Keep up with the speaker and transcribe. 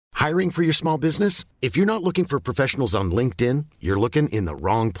Hiring for your small business? If you're not looking for professionals on LinkedIn, you're looking in the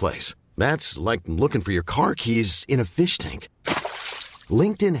wrong place. That's like looking for your car keys in a fish tank.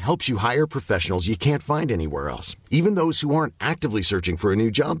 LinkedIn helps you hire professionals you can't find anywhere else, even those who aren't actively searching for a new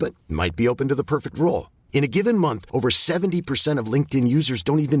job but might be open to the perfect role. In a given month, over 70% of LinkedIn users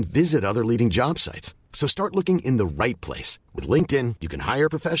don't even visit other leading job sites. So start looking in the right place. With LinkedIn, you can hire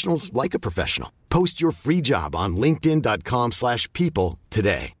professionals like a professional. Post your free job on linkedin.com/people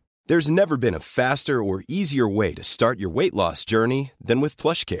today. There's never been a faster or easier way to start your weight loss journey than with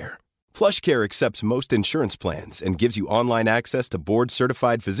PlushCare. PlushCare accepts most insurance plans and gives you online access to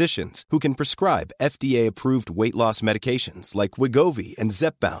board-certified physicians who can prescribe FDA-approved weight loss medications like Wegovy and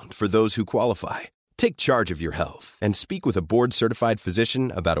Zepbound for those who qualify. Take charge of your health and speak with a board-certified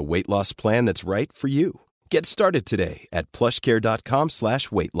physician about a weight loss plan that's right for you. Get started today at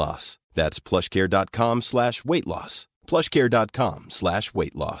plushcare.com/weightloss. That's plushcare.com/weightloss.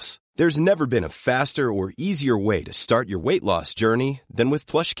 plushcare.com/weightloss. There's never been a faster or easier way to start your weight loss journey than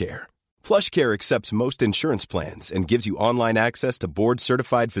with PlushCare. PlushCare accepts most insurance plans and gives you online access to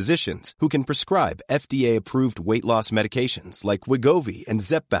board-certified physicians who can prescribe FDA-approved weight loss medications like Wegovy and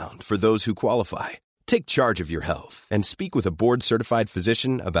Zepbound for those who qualify. Take charge of your health and speak with a board-certified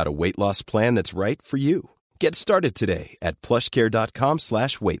physician about a weight loss plan that's right for you. Get started today at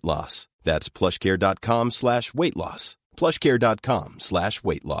plushcare.com/weightloss. That's plushcare.com/weightloss.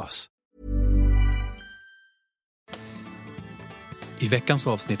 plushcare.com/weightloss. I veckans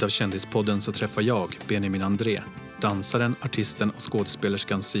avsnitt av Kändispodden så träffar jag Benjamin André, dansaren, artisten och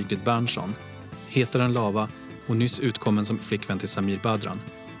skådespelerskan Sigrid Bernson, hetare än lava och nyss utkommen som flickvän till Samir Badran.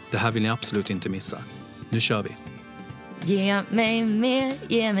 Det här vill ni absolut inte missa. Nu kör vi! Ge mig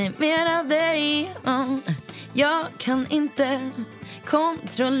mer av dig. Jag kan inte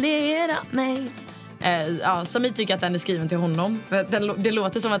kontrollera mig. Samir tycker att den är skriven till honom. Det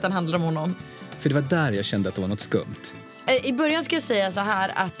låter som att den handlar om honom. För det var där jag kände att det var något skumt. I början ska jag säga så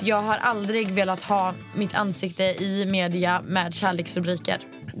här att jag har aldrig velat ha mitt ansikte i media med kärleksrubriker.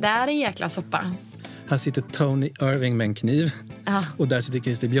 Det är en jäkla soppa. Här sitter Tony Irving med en kniv. Och där sitter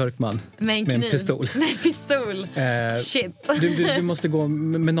Christer Björkman med en pistol. Nej, pistol. Shit. Du måste gå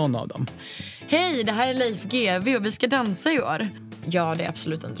med någon av dem. Hej, det här är Leif GW och vi ska dansa i år. Ja, det är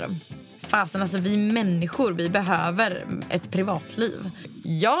absolut en dröm. Fasen, alltså vi människor, vi behöver ett privatliv.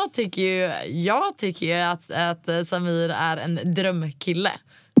 Jag tycker ju att Samir är en drömkille.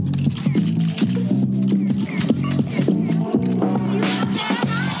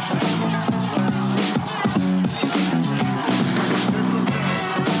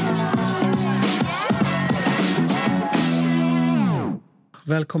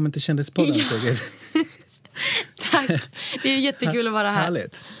 Välkommen till Kändispodden, Sigrid. Tack, det är jättekul att vara här.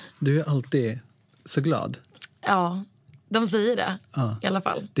 Härligt. Du är alltid så glad. Ja, de säger det i alla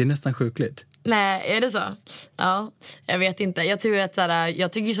fall. Det är nästan sjukligt. Nej, är det så? Ja, jag vet inte. Jag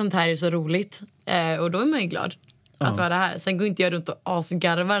tycker ju sånt här är så roligt. Och då är man ju glad att vara här. Sen går inte jag runt och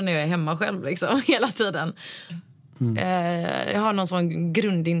asgarvar när jag är hemma själv liksom, hela tiden. Jag har någon sån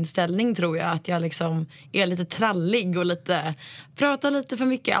grundinställning, tror jag, att jag liksom är lite trallig och pratar lite för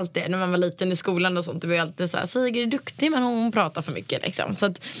mycket alltid. När man var liten i skolan och sånt, det var alltid så här: Sigrid är duktig men hon pratar för mycket liksom. Så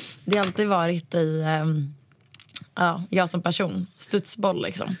att det har alltid varit i jag som person, studsboll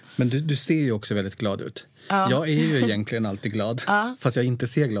liksom. Men du ser ju också väldigt glad ut. Jag är ju egentligen alltid glad, fast jag inte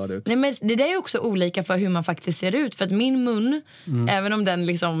ser glad ut. Nej, men det där är också olika för hur man faktiskt ser ut. För att min mun, även om den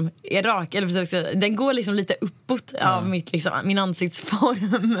liksom är rak, eller den går liksom lite uppåt av min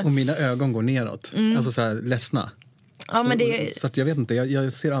ansiktsform. Och mina ögon går neråt, alltså så här ledsna. Ja, men så att jag vet inte,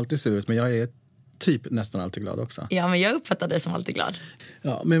 jag ser alltid sur ut, men jag är typ nästan alltid glad också. Ja, men jag uppfattar dig som alltid glad.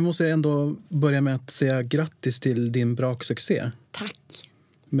 Ja, men jag måste ändå börja med att säga grattis till din braksuccé. Tack.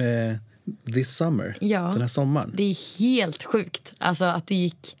 Med This Summer, den här sommaren. Det är helt sjukt, alltså att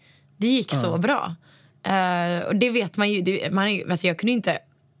det gick så bra. Och det vet man ju, alltså jag kunde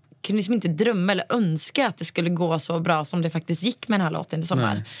liksom inte drömma eller önska att det skulle gå så bra som det faktiskt gick med den här låten i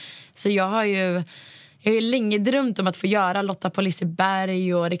sommar. Nej. Så jag har ju länge drömt om att få göra Lotta på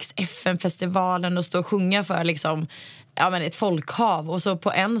Liseberg och Riks FN-festivalen och stå och sjunga för liksom, ett folkhav. Och så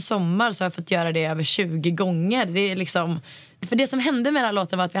på en sommar så har jag fått göra det över 20 gånger. Det är liksom, för det som hände med den här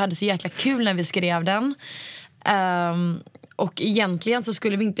låten var att vi hade så jäkla kul när vi skrev den. Och egentligen så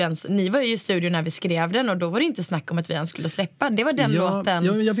skulle vi inte ens... Ni var ju i studion när vi skrev den och då var det inte snack om att vi ens skulle släppa. Det var den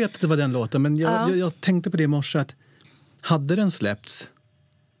låten. Jag vet att det var den låten, men jag tänkte på det i morse att hade den släppts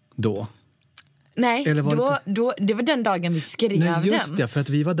då? Nej, det var den dagen vi skrev den. Nej, just det, för att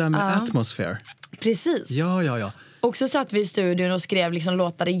vi var där med Atmosphere. Precis. Ja. Och så satt vi i studion och skrev liksom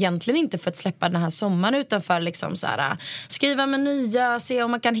låtar egentligen inte för att släppa den här sommaren utan för liksom så här, skriva med nya, se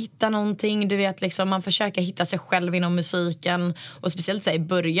om man kan hitta någonting. Du vet, liksom, man försöker hitta sig själv inom musiken. Och speciellt så här, i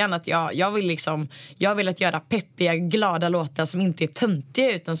början att jag vill att göra peppiga, glada låtar som inte är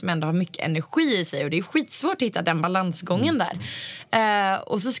töntiga utan som ändå har mycket energi i sig. Och det är skitsvårt att hitta den balansgången där.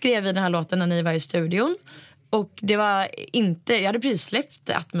 Och så skrev vi den här låten när ni var i studion. Och det var inte, jag hade precis släppt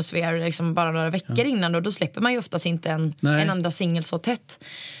Atmosfär liksom bara några veckor innan. Och då släpper man ju oftast inte en andra singel så tätt.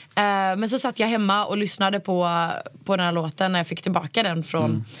 Men så satt jag hemma och lyssnade på den här låten när jag fick tillbaka den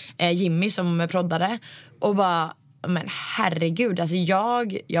från Jimmy som proddade. Och bara, men herregud, alltså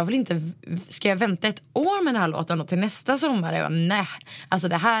jag vill inte, ska jag vänta ett år med den här låten och till nästa sommar? Jag bara, nej, alltså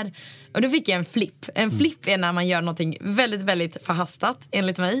det här. Och då fick jag en flipp. En flipp är när man gör någonting väldigt, väldigt förhastat,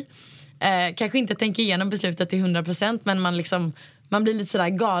 enligt mig. Kanske inte tänker igenom beslutet till 100%, men man blir lite sådär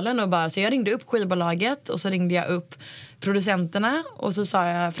galen och bara, så jag ringde upp skivbolaget och så ringde jag upp producenterna och så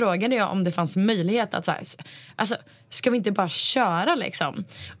frågade jag om det fanns möjlighet att så här, alltså, ska vi inte bara köra liksom?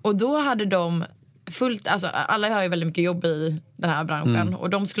 Och då hade de fullt, alltså alla har ju väldigt mycket jobb i den här branschen och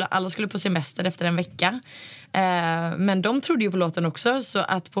alla skulle på semester efter en vecka. Men de trodde ju på låten också, så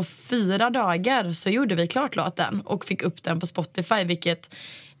att på 4 dagar så gjorde vi klart låten och fick upp den på Spotify, vilket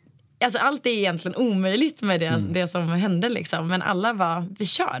alltså allt är egentligen omöjligt med det som hände liksom. Men alla var, vi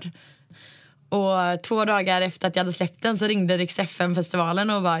kör. Och 2 dagar efter att jag hade släppt den så ringde Rix FM-festivalen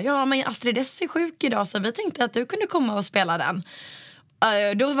och bara, ja men Astrid S är sjuk idag så vi tänkte att du kunde komma och spela den.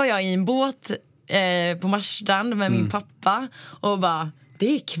 Då var jag i en båt på Marstrand med min pappa och bara,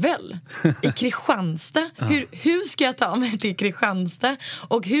 det är kväll i Kristianstad. Hur ska jag ta mig till Kristianstad?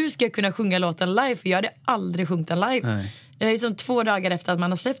 Och hur ska jag kunna sjunga låten live? För jag hade aldrig sjungit den live. Nej. Det är liksom 2 dagar efter att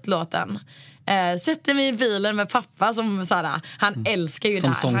man har släppt låten. Sätter mig i bilen med pappa som såhär, han älskar ju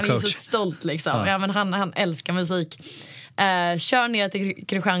som det här. Han är så stolt liksom. Ja, men han älskar musik. Kör ner till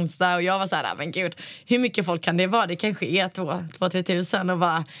Kristianstad och jag var såhär, men gud, hur mycket folk kan det vara? Det kanske är 2-3 tusen och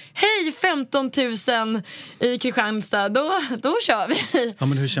bara, hej 15 000 i Kristianstad, då kör vi. Ja,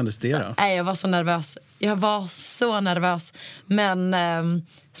 men hur kändes det då? Nej, jag var så nervös. Men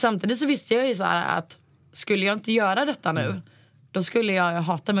samtidigt så visste jag ju så här att skulle jag inte göra detta nu, då skulle jag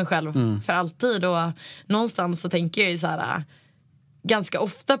hata mig själv för alltid. Och någonstans så tänker jag ju så här ganska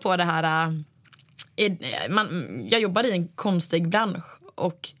ofta på det här. Jag jobbar i en konstig bransch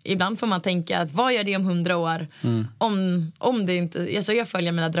och ibland får man tänka att vad gör det om 100 år om det inte, alltså jag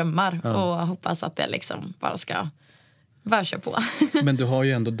följer mina drömmar och hoppas att det liksom bara ska köra på. Men du har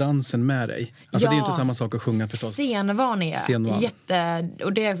ju ändå dansen med dig. Alltså det är inte samma sak att sjunga förstås. Scenvan är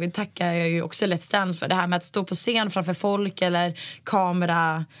och det tackar jag ju också Let's Dance för. Det här med att stå på scen framför folk eller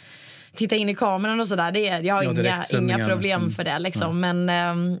kamera, titta in i kameran och sådär, jag har inga problem för det liksom. Men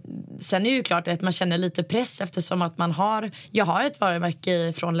sen är det ju klart att man känner lite press eftersom att jag har ett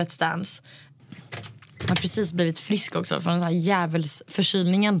varumärke från Let's Dance. Jag har precis blivit frisk också från den här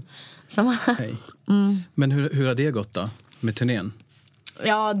jävelsförkylningen. Men hur har det gått då med turnén?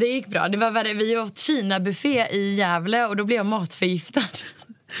 Ja, det gick bra. Vi åt Kina-buffé i Gävle och då blev jag matförgiftad.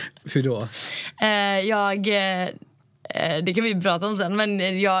 Hur då? Det kan vi prata om sen.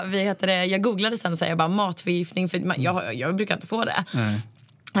 Men jag googlade sen och sa jag bara matförgiftning. För jag brukar inte få det.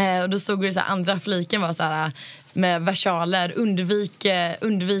 Och då stod det så här, andra fliken var så här med versaler,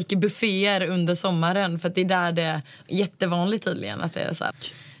 undvik bufféer under sommaren. För att det är där det är jättevanligt tydligen att det är så här.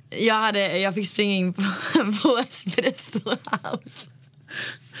 Jag fick springa in på Espresso House.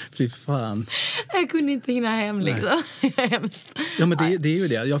 Fy fan. Jag kunde inte hinna hem liksom. Ja, men det är ju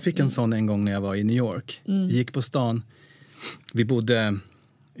det. Jag fick en sån en gång när jag var i New York. Gick på stan. Vi bodde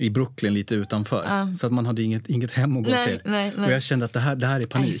i Brooklyn lite utanför. Så att man hade inget hem att gå till. Nej. Och jag kände att det här är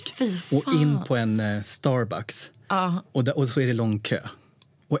panik. Och in på en Starbucks. Och så är det lång kö.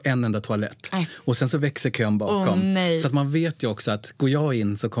 Och en enda toalett. Och sen så växer kön bakom. Så att man vet ju också att går jag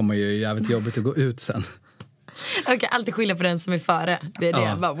in så kommer ju jävligt jobbigt att gå ut sen. Jag kan alltid skylla på den som är före. Det är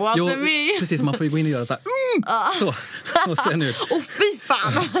det. Bara, wasn't me. Precis, man får ju gå in och göra så här. Så. Och sen ut. Fy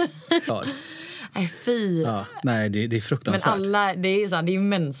fan. Nej, fy. Nej, det är fruktansvärt. Men det är ju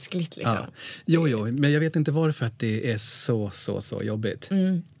mänskligt liksom. Jo, men jag vet inte varför att det är så jobbigt.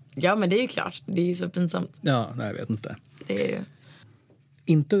 Ja, men det är ju klart. Det är ju så pinsamt. Ja, nej, jag vet inte. Det är ju...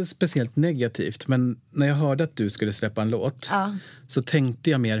 Inte speciellt negativt, men när jag hörde att du skulle släppa en låt så tänkte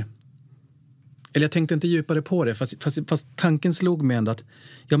jag mer... Eller jag tänkte inte djupare på det, fast tanken slog mig ändå att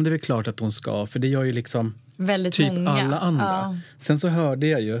ja, men det är väl klart att hon ska, för det gör ju liksom väldigt typ många. Alla andra. Sen så hörde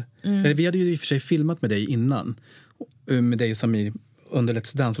jag ju, vi hade ju i och för sig filmat med dig innan, med dig och Samir under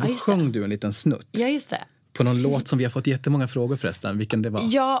Let's Dance, och då sjöng du en liten snutt. Ja, just det. på någon låt som vi har fått jättemånga frågor förresten, vilken det var.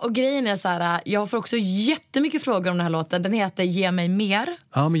 Ja, och grejen är så här, jag får också jättemycket frågor om den här låten. Den heter Ge mig mer.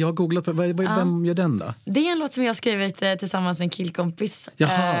 Ja, men jag har googlat på, vem gör den då? Det är en låt som jag har skrivit tillsammans med en killkompis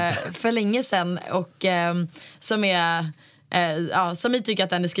för länge sedan. Och som är... som vi tycker att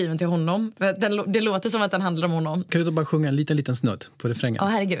den är skriven till honom. Det låter som att den handlar om honom. Kan du då bara sjunga en liten snutt på refrängen?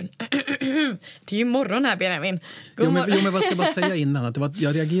 Herregud. Det är ju morgon här, Benjamin. Jo, men vad ska jag bara säga innan? Att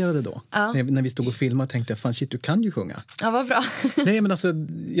jag reagerade då. När vi stod och filmade tänkte jag, fan shit, du kan ju sjunga. Ja, vad bra. Nej, men alltså,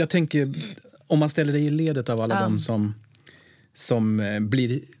 jag tänker, om man ställer dig i ledet av alla de som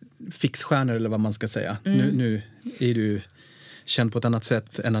blir fixstjärnor eller vad man ska säga. Nu är du känd på ett annat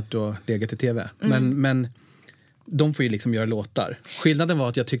sätt än att du har legat i tv. Men de får ju liksom göra låtar. Skillnaden var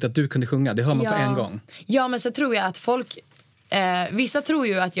att jag tyckte att du kunde sjunga. Det hör man på en gång. Ja, men så tror jag att folk... vissa tror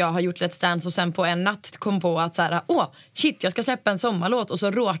ju att jag har gjort Let's Dance och sen på en natt kom på att så här, shit, jag ska släppa en sommarlåt. Och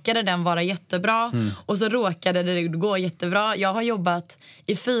så råkade den vara jättebra. Och så råkade det gå jättebra. Jag har jobbat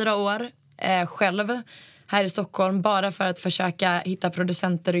i 4 år själv här i Stockholm bara för att försöka hitta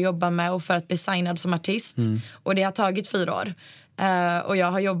producenter att jobba med och för att bli signad som artist. Och det har tagit 4 år. Och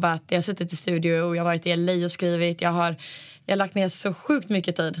jag har suttit i studio och jag har varit i LA och skrivit. Jag har lagt ner så sjukt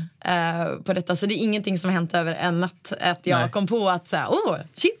mycket tid på detta. Så det är ingenting som har hänt över en natt. Att jag kom på att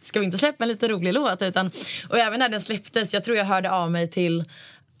shit, ska vi inte släppa en lite rolig låt? Och även när den släpptes, jag tror jag hörde av mig till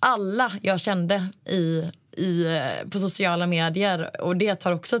alla jag kände på sociala medier. Och det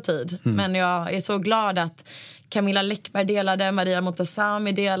tar också tid. Men jag är så glad att Camilla Läckberg delade, Maria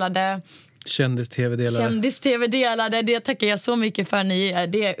Montazami delade. Kändis-tv delade. Det tackar jag så mycket för.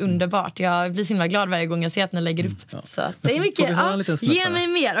 Det är underbart. Jag blir så himla glad varje gång jag ser att ni lägger upp. Så det är mycket. Ge mig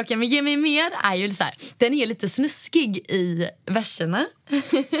mer. Okej, men Ge mig mer är ju så här. Den är lite snuskig i verserna.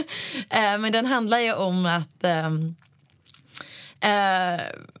 Men den handlar ju om att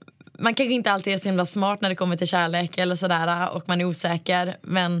man kanske inte alltid är så himla smart när det kommer till kärlek eller sådär, och man är osäker.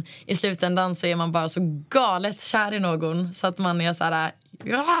 Men i slutändan så är man bara så galet kär i någon så att man är så här,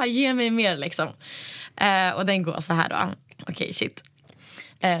 ja, ge mig mer liksom. Och den går så här då. Okej, shit.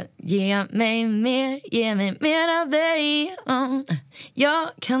 Ge mig mer av dig. Jag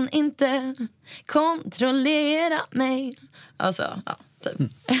kan inte kontrollera mig. Alltså, ja,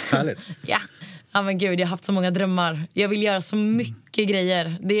 typ. Härligt. Ja, men gud, jag har haft så många drömmar. Jag vill göra så mycket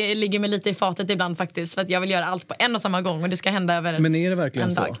grejer. Det ligger mig lite i fatet ibland faktiskt. För att jag vill göra allt på en och samma gång. Och det ska hända över en dag. Men är det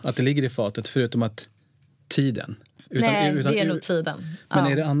verkligen så att det ligger i fatet förutom att tiden? Nej, det är nog tiden. Men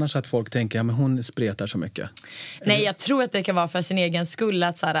är det annars att folk tänker, ja men hon spretar så mycket? Nej, jag tror att det kan vara för sin egen skull.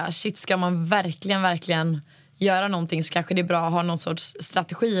 Att så här, shit, ska man verkligen göra någonting så kanske det är bra att ha någon sorts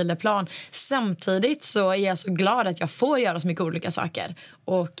strategi eller plan. Samtidigt så är jag så glad att jag får göra så mycket olika saker.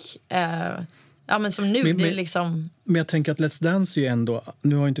 Och ja, men som nu, det är liksom... Men jag tänker att Let's Dance är ju ändå...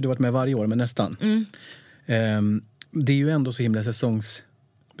 Nu har inte du varit med varje år, men nästan. Det är ju ändå så himla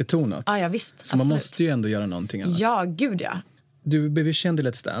säsongsbetonat. Ja, visst. Så absolut. man måste ju ändå göra någonting annat. Ja, gud ja. Du blev ju känd i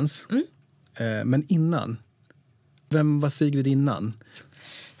Let's Dance. Men innan? Vem var Sigrid innan?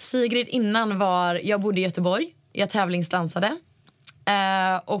 Sigrid innan jag bodde i Göteborg. Jag tävlingsdansade.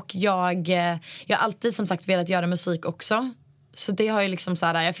 Och jag har alltid som sagt velat göra musik också. Så det har ju liksom så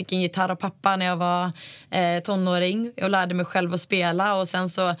här, jag fick en gitarr av pappa när jag var tonåring och lärde mig själv att spela, och sen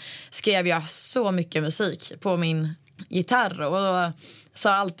så skrev jag så mycket musik på min gitarr, och så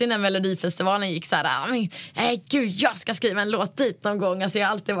alltid när Melodifestivalen gick så här, gud, jag ska skriva en låt dit någon gång. Alltså jag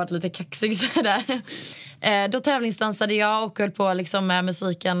har alltid varit lite kaxig så där. Då tävlingsdansade jag och höll på liksom med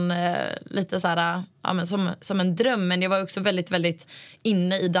musiken lite så här, ja, men som en dröm. Men jag var också väldigt, väldigt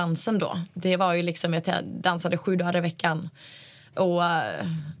inne i dansen då. Det var ju liksom, jag dansade 7 dagar i veckan. Och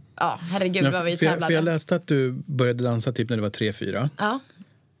ja, herregud vad vi tävlade. För jag läste att du började dansa typ när du var 3-4. Ja.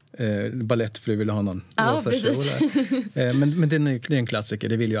 Ballett för du ville ha någon precis. men det är en klassiker,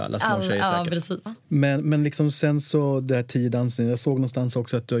 det vill ju alla små tjejer säkert. Precis. Men liksom sen så där 10 dansen, jag såg någonstans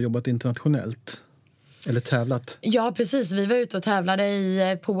också att du har jobbat internationellt. Eller tävlat. Ja, precis. Vi var ute och tävlade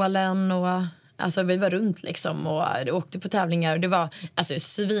i Polen och alltså vi var runt liksom och åkte på tävlingar. Det var alltså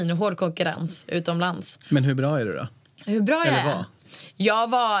svinhård konkurrens utomlands. Men hur bra är du då? Hur bra jag är? Jag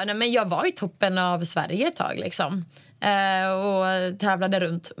var i toppen av Sverige ett tag liksom. Och tävlade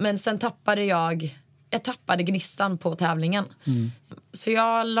runt. Men sen tappade jag tappade gnistan på tävlingen. Så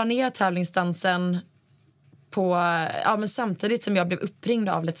jag la ner tävlingsdansen men samtidigt som jag blev uppringd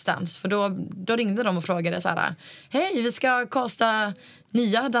av Let's Dance. För då ringde de och frågade så här: hej, vi ska kasta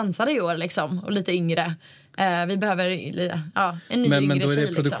nya dansare i år liksom, och lite yngre. Vi behöver en ny yngre men då är det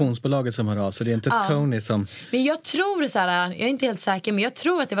tjej, produktionsbolaget liksom. som hör av, så det är inte Tony som... Men jag tror så här, jag är inte helt säker, men jag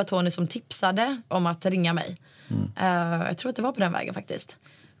tror att det var Tony som tipsade om att ringa mig. Jag tror att det var på den vägen faktiskt.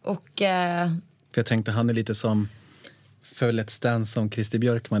 Och För jag tänkte han är lite som för Let's Dance som Christer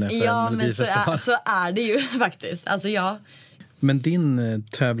Björkman är för Ja, men Melodifestival. så är det ju faktiskt. Alltså Men din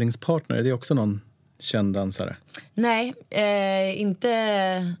tävlingspartner, är det också någon känd dansare? Nej,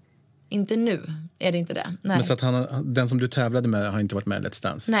 inte nu är det inte det. Nej. Men så att den som du tävlade med har inte varit med i Let's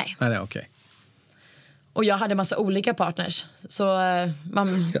Dance? Nej. Nej, okej. Och jag hade massa olika partners. Så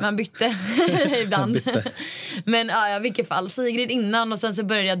man bytte ibland. Men ja, i vilket fall. Sigrid innan och sen så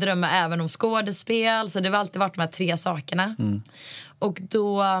började jag drömma även om skådespel. Så det har alltid varit de här 3 sakerna. Och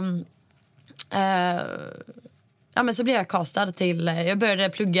då... men så blev jag castad till... Jag började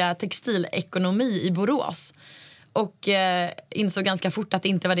plugga textilekonomi i Borås. Och insåg ganska fort att det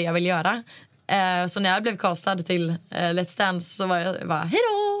inte var det jag ville göra. Så när jag blev castad till Let's Dance så var jag hej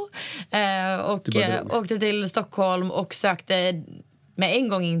då! Och åkte till Stockholm och sökte med en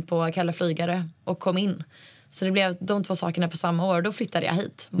gång in på Kalla flygare och kom in. Så det blev de 2 sakerna på samma år. Då flyttade jag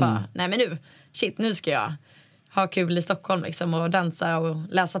hit. Nej men nu ska jag ha kul i Stockholm liksom, och dansa och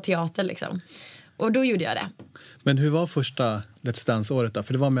läsa teater liksom. Och då gjorde jag det. Men hur var första Let's Dance-året då?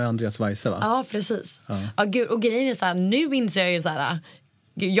 För det var med Andreas Weise, va? Ja, precis. Ja, gud, och grejen är så här, nu inser jag ju så här,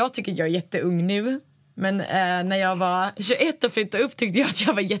 gud, jag tycker jag är jätteung nu. Men när jag var 21 och flyttade upp tyckte jag att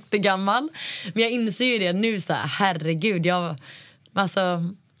jag var jättegammal. Men jag inser ju det nu så här, herregud, jag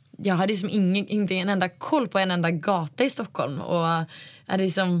hade liksom inte en enda koll på en enda gata i Stockholm. Och jag hade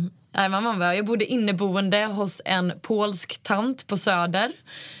liksom, jag bodde inneboende hos en polsk tant på Söder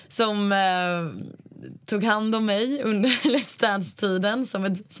som tog hand om mig under Let's Dance-tiden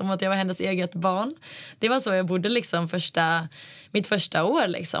som att jag var hennes eget barn. Det var så jag bodde liksom mitt första år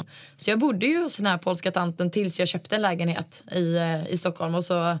liksom. Så jag bodde ju hos den här polska tanten tills jag köpte en lägenhet i Stockholm och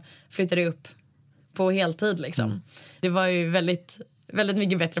så flyttade jag upp på heltid liksom. Det var ju väldigt, väldigt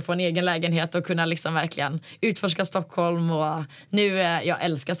mycket bättre att få en egen lägenhet och kunna liksom verkligen utforska Stockholm. Och nu, jag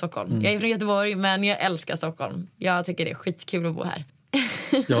älskar Stockholm. Jag är från Göteborg, men jag älskar Stockholm. Jag tycker det är skitkul att bo här.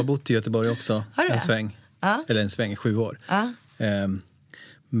 Jag har bott i Göteborg också en sväng. Eller en sväng i 7 år.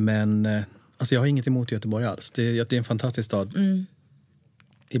 Men alltså jag har inget emot Göteborg alls. Det är en fantastisk stad.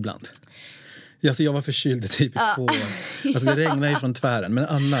 Ibland. Alltså jag var förkyld typ i 2 år. Alltså det regnar ju från tvären. Men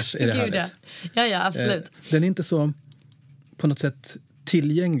annars är det härligt. Ja, absolut. Den är inte så på något sätt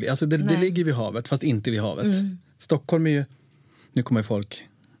tillgänglig. Alltså det ligger vid havet, fast inte vid havet. Stockholm är ju... Nu kommer folk...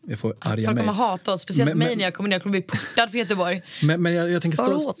 Jag får arga folk mig. kommer hata oss, speciellt mig när jag kommer ner och kommer bli portad för Göteborg. Men jag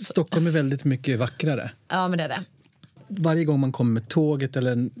tänker Stockholm är väldigt mycket vackrare. Ja, men det är det. Varje gång man kommer med tåget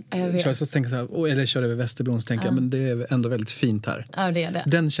eller kör över Västerbron så tänker jag, men det är ändå väldigt fint här. Ja, det är det.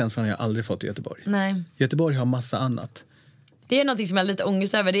 Den känslan har jag aldrig fått i Göteborg. Nej. Göteborg har massa annat. Det är något som jag har lite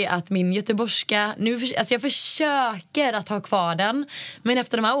ångest över, det är att min göteborgska... jag försöker att ha kvar den. Men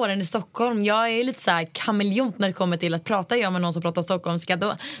efter de här åren i Stockholm, jag är lite så här kameleont när det kommer till att prata. Jag med någon som pratar stockholmska,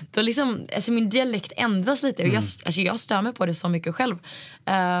 då liksom... Alltså min dialekt ändras lite. Och jag stör mig på det så mycket själv.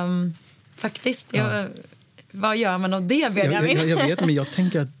 Faktiskt. Vad gör man av det, Benjamin? Jag vet, men jag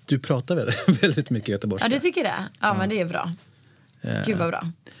tänker att du pratar väldigt mycket göteborgska. Ja, du tycker det? Ja, men det är bra. Gud vad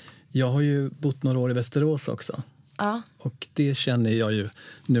bra. Jag har ju bott några år i Västerås också. Ja. Och det känner jag ju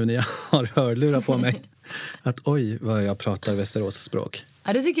nu när jag har hörlurar på mig. Att oj, vad jag pratar Västerås-språk.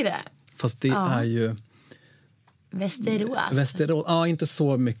 Ja, du tycker det? Fast det är ju... Västerås. Ja, inte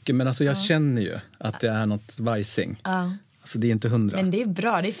så mycket. Men alltså jag känner ju att det är något vajsing. Ja. Alltså det är inte 100. Men det är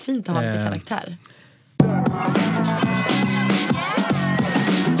bra, det är fint att ha lite karaktär.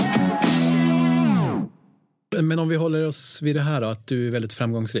 Men om vi håller oss vid det här då, att du är väldigt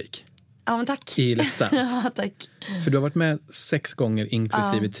framgångsrik. Ja, men tack. I Let's Dance. Ja, tack. För du har varit med 6 gånger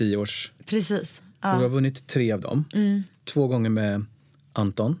inklusive 10 års. Precis. Och du har vunnit 3 av dem. 2 gånger med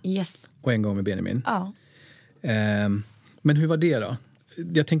Anton. Yes. Och 1 gång med Benjamin. Ja. Men hur var det då?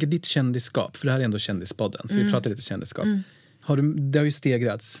 Jag tänker ditt kändisskap, för det här är ändå kändispodden. Så vi pratar lite kändisskap. Det har ju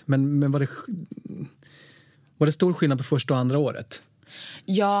stegrats. Men var det stor skillnad på första och andra året?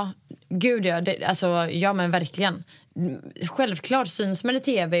 Ja, gud ja. Ja, men verkligen. Självklart syns man i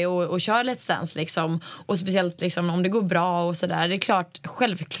tv och kör Let's Dance liksom. Och speciellt liksom, om det går bra och sådär. Det är klart,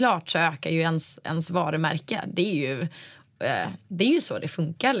 självklart så ökar ju ens varumärke. Det är ju så det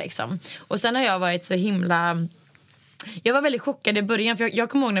funkar liksom. Och sen har jag varit så himla... Jag var väldigt chockad i början, för jag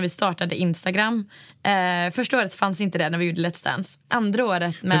kommer ihåg när vi startade Instagram. Första året fanns inte det när vi gjorde Let's Dance. Andra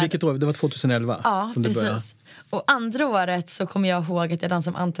året... Men vilket år? Det var 2011 som precis. Det började. Och andra året så kommer jag ihåg att jag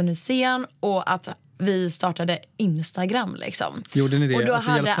dansade med Anton Hysén och att vi startade Instagram liksom. Gjorde ni det? Och då alltså,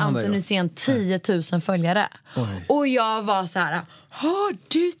 hade Anton Hysén 10 000 följare. Oj. Och jag var så här: har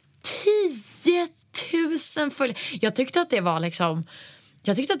du 10 000 följare? Jag tyckte att det var liksom...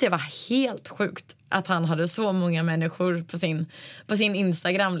 jag tyckte att det var helt sjukt att han hade så många människor på sin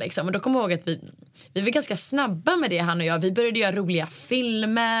Instagram liksom. Och då kommer jag ihåg att vi var ganska snabba med det, han och jag. Vi började göra roliga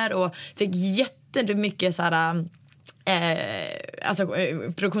filmer och fick jättemycket så här...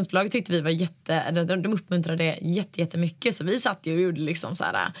 produktionsbolaget tyckte vi var de uppmuntrade jättemycket, så vi satt ju och gjorde liksom så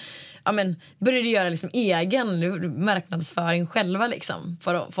här, började göra liksom egen marknadsföring själva liksom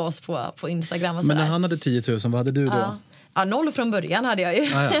för oss på Instagram och så. Men när han hade 10 000, vad hade du då? Ja, 0 från början hade jag ju.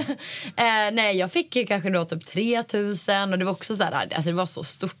 Nej, jag fick kanske då typ 3 000 och det var också så här, alltså det var så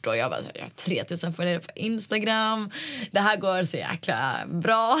stort då. Jag bara, jag har 3 000 följare på Instagram. Det här går så jäkla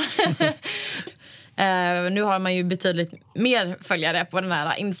bra. Nu har man ju betydligt mer följare på den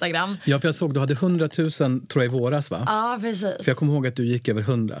här Instagram. Ja, för jag såg du hade 100 000 tror jag i våras, va? Ja, precis. För jag kommer ihåg att du gick över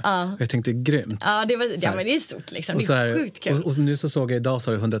 100. Ja. Jag tänkte, grymt. Ja, men det är stort liksom. Det är sjukt kul. Och nu så såg jag idag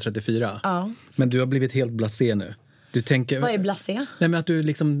så har du 134. Ja. Men du har blivit helt blasé nu. Du tänker, vad är blasé? Nej, men att du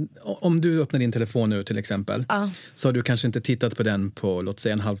liksom, om du öppnar din telefon nu till exempel, så har du kanske inte tittat på den på, låt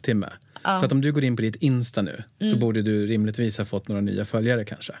säga, en halvtimme. Så att om du går in på ditt Insta nu, så borde du rimligtvis ha fått några nya följare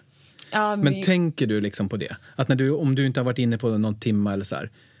kanske. Ja, men tänker du liksom på det? Att om du inte har varit inne på någon timme eller så här,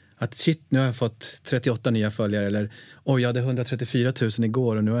 att shit, nu har jag fått 38 nya följare, eller jag hade 134 000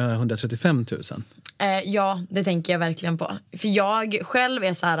 igår och nu har jag 135 000. Ja, det tänker jag verkligen på. För jag själv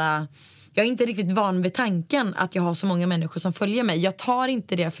är så här... Jag är inte riktigt van vid tanken att jag har så många människor som följer mig. Jag tar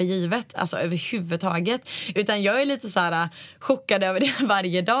inte det för givet, alltså överhuvudtaget. Utan jag är lite så här chockad över det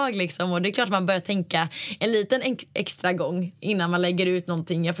varje dag liksom. Och det är klart att man börjar tänka en liten extra gång innan man lägger ut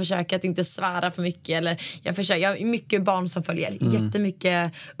någonting. Jag försöker att inte svära för mycket. Eller jag har mycket barn som följer.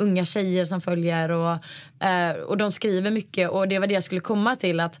 Jättemycket unga tjejer som följer. Och de skriver mycket. Och det var det jag skulle komma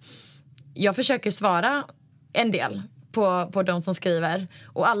till, att jag försöker svara en del på de som skriver.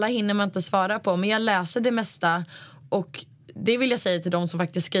 Och alla hinner man inte svara på. Men jag läser det mesta. Och det vill jag säga till de som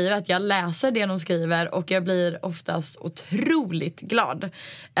faktiskt skriver, att jag läser det de skriver. Och jag blir oftast otroligt glad.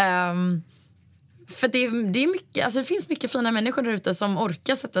 För det är mycket, alltså det finns mycket fina människor där ute som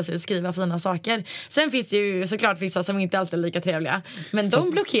orkar sätta sig och skriva fina saker. Sen finns det ju såklart vissa som inte alltid är lika trevliga. Men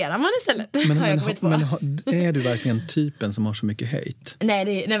de blockerar man istället. Men är du verkligen typen som har så mycket hate?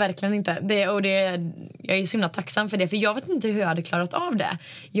 Nej, verkligen inte. Jag är så himla tacksam för det. För jag vet inte hur jag hade klarat av det.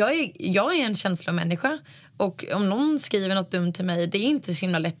 Jag är en känslomänniska. Och om någon skriver något dumt till mig, det är inte så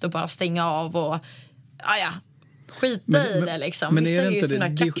himla lätt att bara stänga av och... skita i det liksom. Men vissa är ju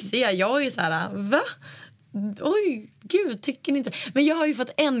såna kaxiga. Jag är ju så här, va? Oj, gud, tycker ni inte? Men jag har ju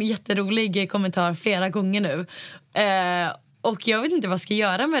fått en jätterolig kommentar flera gånger nu. Och jag vet inte vad jag ska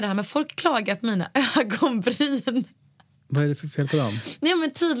göra med det här. Men folk klagar på mina ögonbryn. Vad är det för fel på dem? Nej,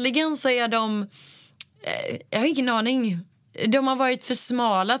 men tydligen så är de... jag har ingen aning. De har varit för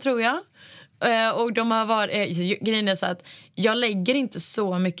smala, tror jag. Och de har varit... grejen är så att jag lägger inte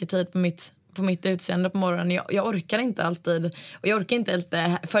så mycket tid på mitt utseende på morgonen. Jag orkar inte alltid. Och jag orkar inte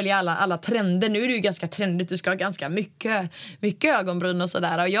alltid följa alla trender. Nu är det ju ganska trendigt. Du ska ha ganska mycket ögonbryn och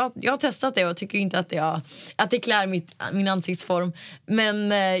sådär. Och jag har testat det och tycker inte att det klär min ansiktsform. Men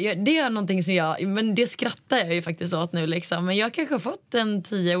det är någonting som men det skrattar jag ju faktiskt åt nu liksom. Men jag kanske har fått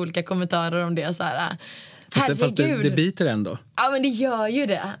 10 olika kommentarer om det så här. Fast det biter ändå. Ja, men det gör ju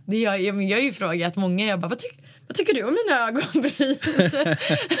det. Jag har ju frågat många. Jag bara, vad tycker du om mina ögonbryn?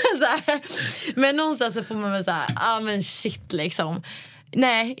 Men någonstans så får man väl säga, men shit liksom.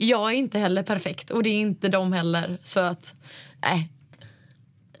 Nej, jag är inte heller perfekt. Och det är inte de heller. Så att, nej.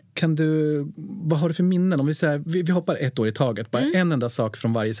 Vad har du för minnen? Om vi hoppar 1 år i taget. Bara en enda sak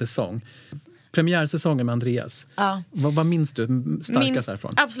från varje säsong. Premiärsäsongen med Andreas. Ja. Vad minns du starkast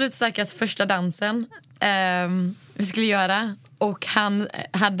därifrån? Absolut starkast första dansen vi skulle göra. Och han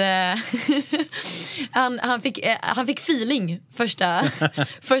hade han fick feeling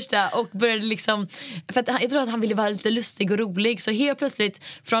första och började liksom, för att jag tror att han ville vara lite lustig och rolig, så helt plötsligt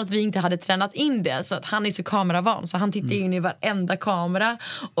från att vi inte hade tränat in det, så att han är så kameravan så han tittade in i varenda kamera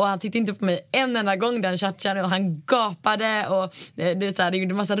och han tittade inte på mig en enda gång den chatchen, och han gapade och det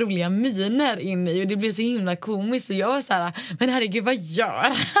gjorde massa roliga miner in i, och det blev så himla komiskt, och jag var så här, men herregud, vad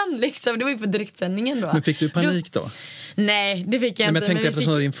gör han liksom? Det var ju på direktsändningen då. Men fick du panik då? Nej, det fick jag inte. Men jag tänkte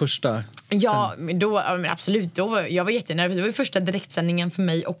eftersom din första... Ja, men absolut. Jag var jättenervös. Det var ju första direktsändningen för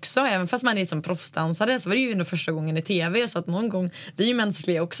mig också. Även fast man är som proffsdansare så var det ju ändå första gången i tv. Så att någon gång, vi är ju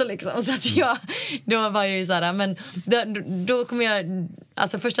mänskliga också liksom. Så att då var jag ju så här, men då kommer jag...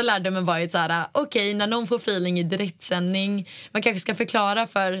 Alltså första lärdomen var ju så här, okej, när någon får feeling i direktsändning, man kanske ska förklara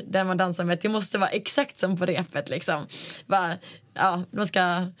för den man dansar med att det måste vara exakt som på repet liksom. Man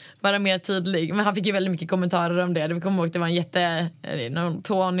ska vara mer tydlig. Men han fick ju väldigt mycket kommentarer om det. Det kommer ihåg att det var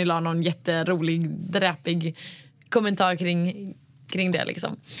Tony la någon jätterolig, dräpig kommentar kring kring det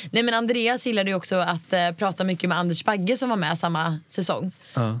liksom. Nej, men Andreas gillade ju också att prata mycket med Anders Bagge som var med samma säsong.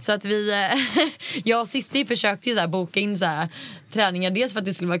 Så att jag och Cissi försökte ju så här boka in så här träningar, dels för att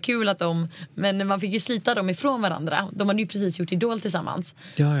det skulle vara kul att men man fick ju slita dem ifrån varandra. De hade ju precis gjort Idol tillsammans.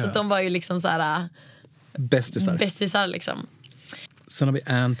 Ja. Så att de var ju liksom så här bästisar liksom. Sen har vi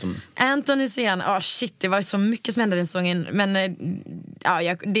Anton Hysén. Shit, det var så mycket som hände den säsongen. Men det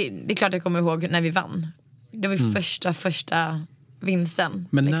är klart jag kommer ihåg när vi vann. Det var ju första vinsten.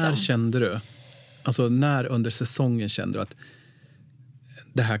 Men liksom. när kände du, alltså när under säsongen kände du att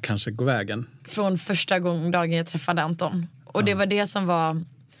det här kanske går vägen? Från första dagen jag träffade Anton. Och det var det som var...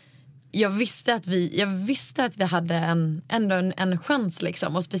 Jag visste att vi hade en chans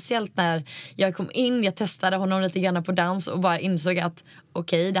liksom. Och speciellt när jag kom in, jag testade honom lite grann på dans och bara insåg att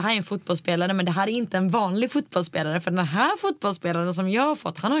okej, det här är en fotbollsspelare, men det här är inte en vanlig fotbollsspelare. För den här fotbollsspelaren som jag har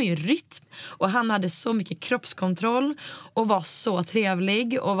fått, han har ju rytm. Och han hade så mycket kroppskontroll och var så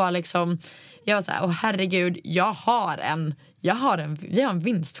trevlig och var liksom... Jag var så här, herregud, vi har en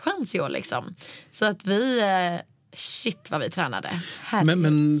vinstchans i år liksom. Så att shit vad vi tränade.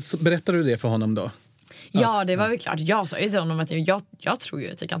 Men så berättade du det för honom då? Ja, det var väl klart. Jag sa ju till honom att jag tror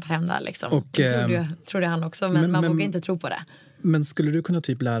ju att jag kan ta hem det här liksom. Och det trodde han också, men man vågar inte tro på det. Men skulle du kunna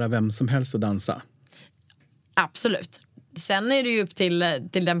typ lära vem som helst att dansa? Absolut. Sen är det ju upp till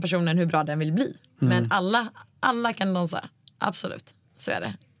den personen hur bra den vill bli. Men alla kan dansa. Absolut, så är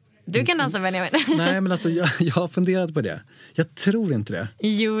det. Du kan dansa, Benjamin. Nej, men alltså jag har funderat på det. Jag tror inte det.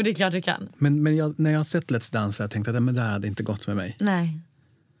 Jo, det är klart du kan. Men när jag har sett Let's Dance, jag tänkte att det här hade inte gått med mig. Nej.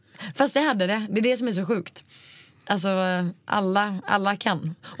 Fast det hade det. Det är det som är så sjukt. Alltså, alla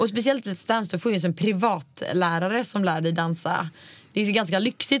kan. Och speciellt Let's Dance, då får ju en privatlärare som lär dig dansa. Det är ju ganska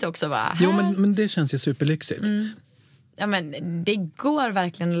lyxigt också, va? Jo, men det känns ju superlyxigt. Ja, men det går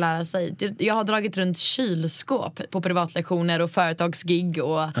verkligen att lära sig. Jag har dragit runt kylskåp på privatlektioner och företagsgig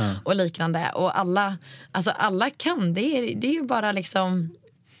och liknande. Och alla kan. Det är ju bara liksom...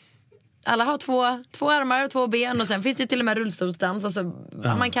 Alla har två armar och 2 ben. Och sen finns det till och med rullstolsdans. Alltså,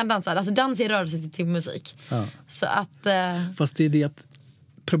 man kan dansa. Alltså, dans är rörelse till musik. Så att... Fast det är det att...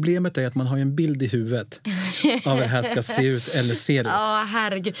 Problemet är att man har en bild i huvudet av hur det här ska se ut eller ser ut. Ja,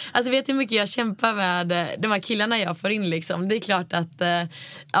 herregud. Alltså, vet du hur mycket jag kämpar med de här killarna jag får in liksom. Det är klart att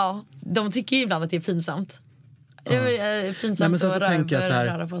de tycker ju ibland att det är pinsamt. Det är pinsamt att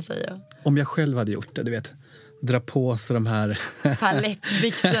röra på sig. Om jag själv hade gjort det, du vet, dra på sig de här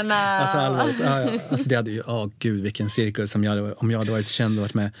palettbyxorna. Alltså det hade ju, gud vilken cirkel som om jag hade varit känd och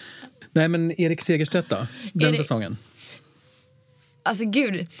varit med. Nej, men Erik Segerstedt då, den säsongen. Alltså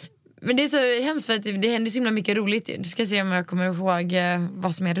gud, men det är så hemskt för att det händer så himla mycket roligt. Du ska se om jag kommer ihåg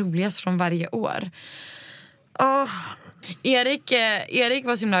vad som är roligast från varje år. Erik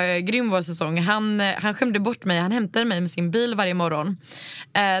var så himla grym vår säsong. Han skämde bort mig. Han hämtade mig med sin bil varje morgon.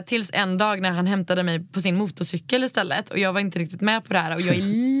 Tills en dag när han hämtade mig på sin motorcykel istället. Och jag var inte riktigt med på det här. Och jag är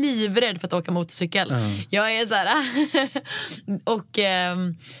livrädd för att åka motorcykel. Jag är så här... och...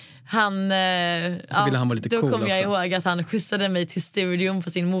 så ville han vara lite då cool kom jag också. ihåg att han skjutsade mig till studion på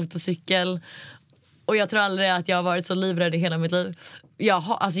sin motorcykel. Och jag tror aldrig att jag har varit så livrädd i hela mitt liv. Jag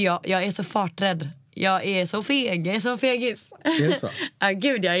är så farträdd. Jag är så feg. Jag är så fegis. Är det så?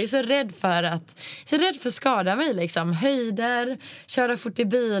 Gud, jag är så rädd för att skada mig liksom. Höjder, köra fort i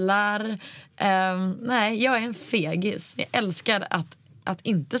bilar. Nej, jag är en fegis. Jag älskar att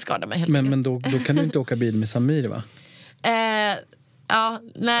inte skada mig helt enkelt. Men då kan du inte åka bil med Samir, va? Ja,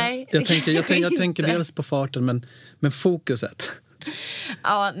 nej. Jag tänker dels på farten, men fokuset.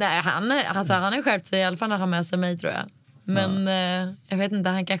 Ja, nej, han har skärpt sig i alla fall när han med sig mig, tror jag. Men jag vet inte,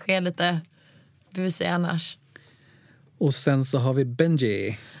 han kanske är lite busig annars. Och sen så har vi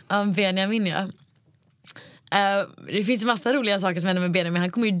Benji. Benjamin, ja. Det finns en massa roliga saker som händer med Benjamin.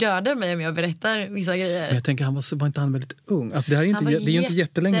 Han kommer ju döda mig om jag berättar vissa grejer. Men jag tänker, var inte han väldigt ung? Alltså, det är ju inte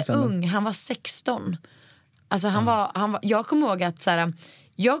jättelänge sedan. Ung. Han var 16. Alltså han var, jag kommer ihåg att så här,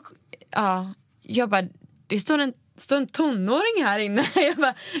 jag bara, det står en tonåring här inne. Jag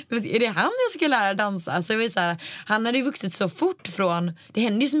bara, är det han jag ska lära dansa? Så så här, han hade ju vuxit så fort från, det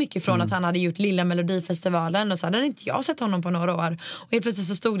hände ju så mycket från att han hade gjort Lilla Melodifestivalen, och så hade inte jag sett honom på några år. Och helt plötsligt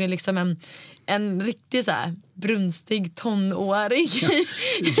så stod det liksom en riktig så här brunstig tonåring.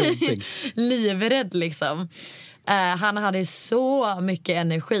 Livrädd liksom. Han hade så mycket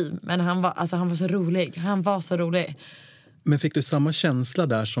energi, men han var så rolig. Han var så rolig. Men fick du samma känsla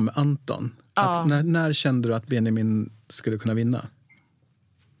där som med Anton? Ja. Att när kände du att Benjamin skulle kunna vinna?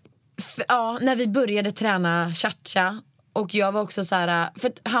 När vi började träna cha-cha. Och jag var också så här, för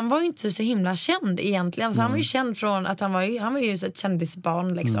att han var ju inte så himla känd egentligen. Alltså han var ju känd från att han var ju ett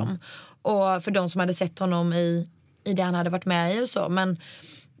kändisbarn liksom. Och för de som hade sett honom i i det han hade varit med i och så. Men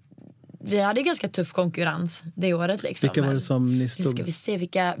vi hade ganska tuff konkurrens det året liksom. Vilka var det som ni stod? Nu ska vi se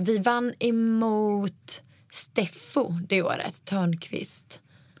vilka. Vi vann emot Steffo det året, Törnqvist.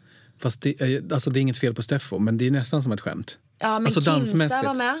 Fast det är inget fel på Steffo, men det är nästan som ett skämt. Ja, men alltså, Kinsa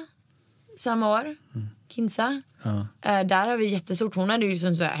var med samma år. Kinsa. Ja. Där har vi jättestort. Hon hade ju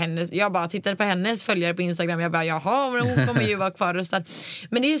liksom så här, jag bara tittade på hennes följare på Instagram. Jag bara, jaha, men hon kommer ju vara kvar röstad.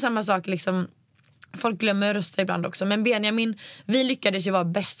 Men det är ju samma sak liksom. Folk glömmer rösta ibland också. Men Benjamin, vi lyckades ju vara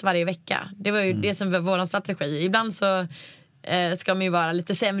bäst varje vecka. Det var ju det som var vår strategi. Ibland så ska man ju vara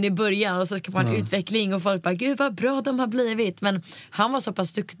lite sämre i början och så ska man ha en utveckling och folk bara, gud vad bra de har blivit. Men han var så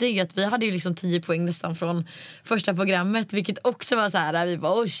pass duktig att vi hade ju liksom 10 poäng nästan från första programmet, vilket också var så här, vi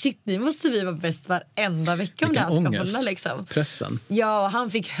bara, shit, nu måste vi vara bäst varenda vecka om det här ska hålla liksom. Pressen. Ja, och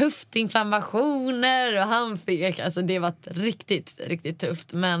han fick höftinflammationer och han fick, alltså det var riktigt, riktigt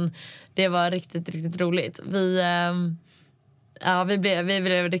tufft, men det var riktigt, riktigt roligt. Vi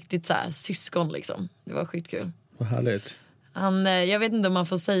blev riktigt så här syskon liksom. Det var skitkul. Vad härligt. Jag vet inte om man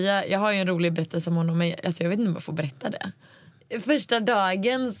får säga. Jag har ju en rolig berättelse om honom, men alltså jag vet inte om man får berätta det. Första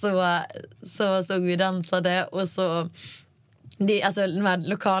dagen så såg vi dansade och så alltså de här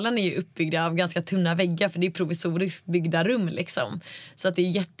lokalen är ju uppbyggda av ganska tunna väggar, för det är provisoriskt byggda rum liksom. Så att det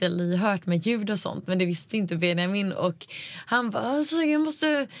är jättelyhört med ljud och sånt, men det visste inte Benjamin, och han bara, alltså, jag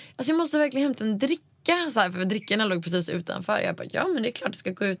måste verkligen hämta en dricka. Så här, för drickorna låg precis utanför. Jag bara, ja men det är klart du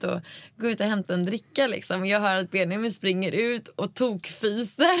ska gå ut och hämta en dricka liksom. Jag hör att Benjamin springer ut och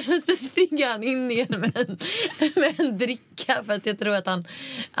tokfiser och så springer han in igen med en dricka, för att jag tror att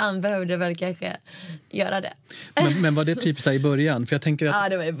han behövde väl kanske göra det. Men var det typ så här i början? För jag tänker att, ja,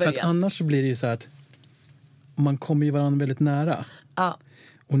 det var i början. För att annars så blir det ju så här att man kommer ju varandra väldigt nära. Ja.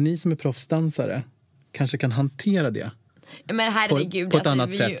 Och ni som är proffsdansare kanske kan hantera det. Men herregud, på ett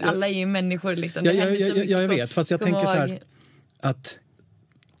annat sätt. Alla är ju människor liksom. Jag vet, fast jag tänker så här att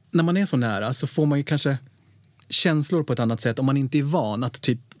när man är så nära så får man ju kanske känslor på ett annat sätt om man inte är van att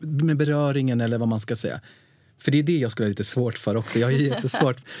typ med beröringen eller vad man ska säga. För det är det jag skulle ha lite svårt för också. Jag är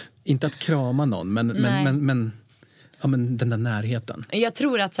jättesvårt, inte att krama någon, men den där närheten. Jag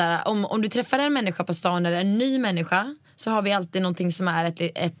tror att så här, om du träffar en människa på stan eller en ny människa, så har vi alltid någonting som är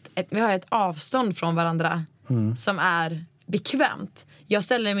vi har ett avstånd från varandra som är bekvämt. Jag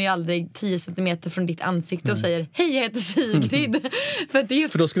ställer mig aldrig 10 centimeter från ditt ansikte och säger, hej, jag heter Sigrid.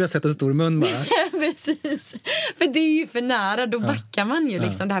 för då skulle jag sätta en stor mun bara. Precis. För det är ju för nära, då backar man ju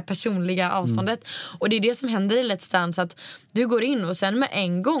liksom det här personliga avståndet. Och det är det som händer i Let's Dance, att du går in och sen med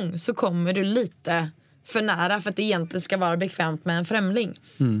en gång så kommer du lite för nära för att det egentligen ska vara bekvämt med en främling.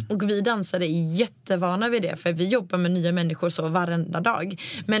 Och vi dansare är jättevana vid det, för vi jobbar med nya människor så varenda dag.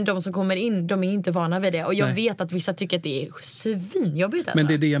 Men de som kommer in, de är inte vana vid det. Och jag vet att vissa tycker att det är svinjobbigt. Men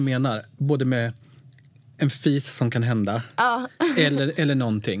det är det jag menar, både med en fis som kan hända eller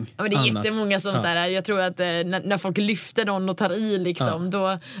någonting. Ja, men det är annat. Jättemånga som så här, jag tror att när folk lyfter någon och tar i liksom,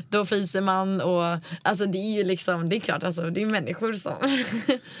 då fiser man, och alltså det är ju liksom, det är klart, alltså det är människor som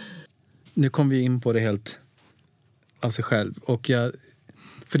Nu kom vi in på det helt av sig själv.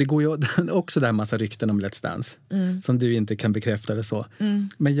 För det går ju också där massa rykten om Let's Dance. Som du inte kan bekräfta eller så.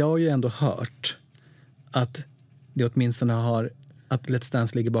 Men jag har ju ändå hört att det åtminstone att Let's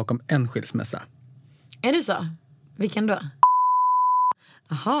Dance ligger bakom en skilsmässa. Är det så? Vilken då?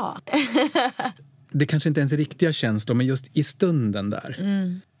 Aha. Det kanske inte ens är riktiga känslor, men just i stunden där.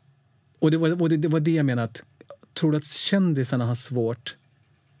 Och det var det jag menar, att tror du att kändisarna har svårt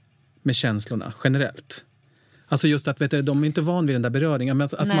med känslorna generellt? Alltså just att de är inte van vid den där beröringen, men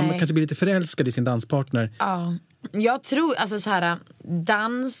att man kanske blir lite förälskad i sin danspartner. Ja, jag tror alltså så här,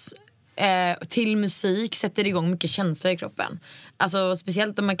 dans till musik sätter igång mycket känslor i kroppen. Alltså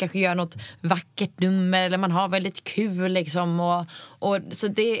speciellt om man kanske gör något vackert nummer eller man har väldigt kul liksom, och så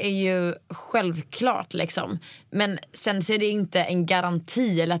det är ju självklart liksom. Men sen så är det inte en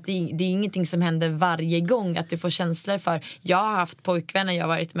garanti, eller att det är ingenting som händer varje gång att du får känslor för. Jag har haft pojkvänner, jag har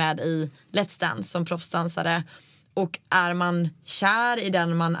varit med i Let's Dance som proffsdansare, och är man kär i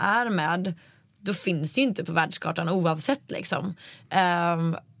den man är med, då finns det ju inte på världskartan oavsett liksom.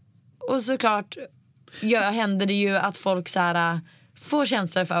 Och såklart händer det ju att folk så här får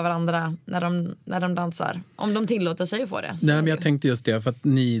känslor för varandra när de dansar. Om de tillåter sig att få det. Nej, men jag tänkte just det, för att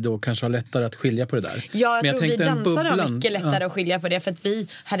ni då kanske har lättare att skilja på det där. Ja, jag tror vi dansar har mycket lättare att skilja på det. För att vi,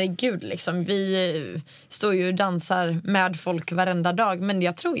 herregud liksom, vi står ju och dansar med folk varenda dag. Men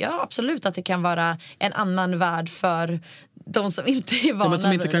jag tror absolut att det kan vara en annan värld för de som inte är vana vid det. Men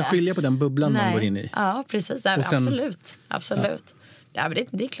som inte kan skilja på den bubblan man går in i. Ja, precis. Sen, absolut. Ja, men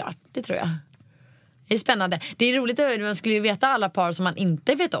det är klart, det tror jag. Det är spännande. Det är roligt att man skulle veta alla par som man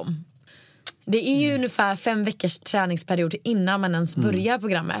inte vet om. Det är ju ungefär 5 veckors träningsperiod innan man ens börjar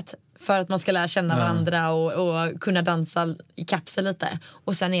programmet. För att man ska lära känna varandra och kunna dansa i kapsel lite.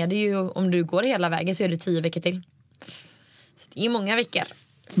 Och sen är det ju, om du går hela vägen så är det 10 veckor till. Så det är många veckor.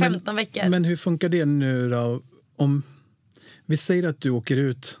 15 veckor. Men hur funkar det nu då? Om vi säger att du åker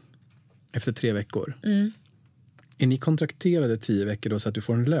ut efter 3 veckor. Är ni kontrakterade 10 veckor då så att du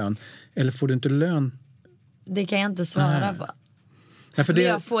får en lön? Eller får du inte lön? Det kan jag inte svara på. Ja, för det...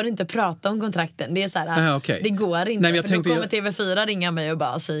 Jag får inte prata om kontrakten. Det är så här, okay. Det går inte. Nej, för då kommer TV4 ringa mig och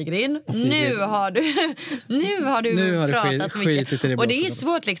bara Sigrid. Nu har du pratat mycket. Och det är ju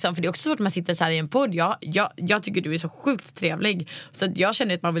svårt liksom, för det är också svårt när man sitter så här i en podd. Jag tycker du är så sjukt trevlig. Så att jag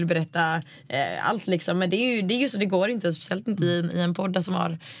känner att man vill berätta allt liksom. Men det är ju så, det går inte. Speciellt inte i en podd som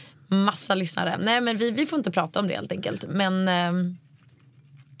har massa lyssnare. Nej, men vi får inte prata om det helt enkelt. Men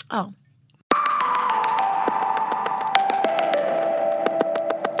ja.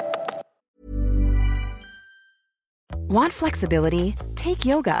 Want flexibility? Take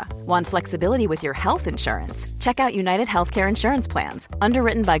yoga. Want flexibility with your health insurance? Check out United Healthcare Insurance Plans.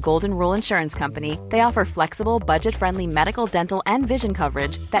 Underwritten by Golden Rule Insurance Company, they offer flexible, budget-friendly medical, dental, and vision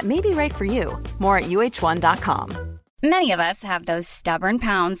coverage that may be right for you. More at uh1.com. Many of us have those stubborn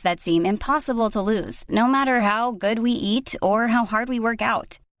pounds that seem impossible to lose, no matter how good we eat or how hard we work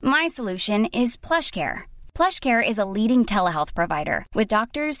out. My solution is PlushCare. PlushCare is a leading telehealth provider with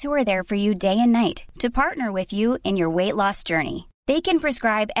doctors who are there for you day and night to partner with you in your weight loss journey. They can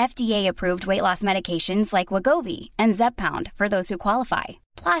prescribe FDA-approved weight loss medications like Wegovy and Zepbound for those who qualify.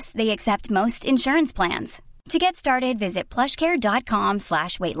 Plus, they accept most insurance plans. To get started, visit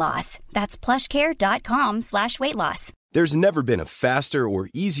plushcare.com/weightloss. That's plushcare.com/weightloss. There's never been a faster or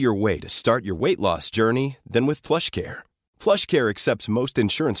easier way to start your weight loss journey than with PlushCare. PlushCare accepts most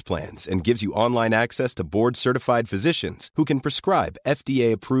insurance plans and gives you online access to board-certified physicians who can prescribe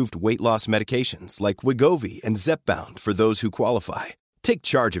FDA-approved weight loss medications like Wegovy and Zepbound for those who qualify. Take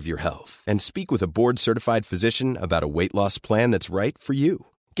charge of your health and speak with a board-certified physician about a weight loss plan that's right for you.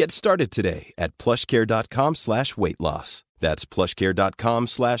 Get started today at plushcare.com/weightloss. That's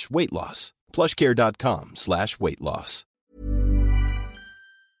plushcare.com/weightloss. plushcare.com/weightloss.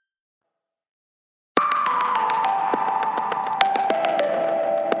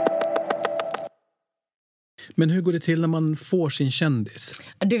 Men hur går det till när man får sin kändis?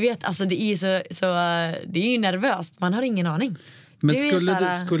 Du vet, alltså det är ju så det är ju nervöst. Man har ingen aning. Men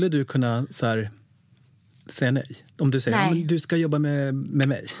skulle du kunna så här, säga nej? Om du säger, ja, men du ska jobba med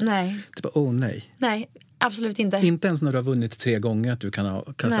mig. Nej. Typ, nej. Nej, absolut inte. Inte ens när du har vunnit 3 gånger att du kan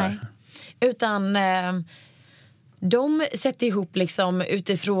nej. Utan de sätter ihop liksom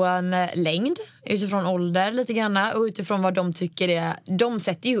utifrån längd, utifrån ålder lite grann och utifrån vad de tycker är.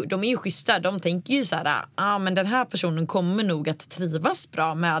 De är ju schyssta. De tänker ju så här, men den här personen kommer nog att trivas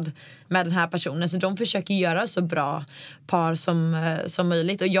bra med den här personen. Så de försöker göra så bra par som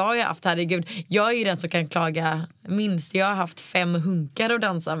möjligt. Och jag har ju haft, herregud, jag är ju den som kan klaga minst. Jag har haft 5 hunkar att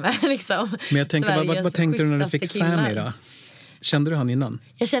dansa med liksom. Men jag tänker, vad tänkte du när du fick Sammy då? Kände du han innan?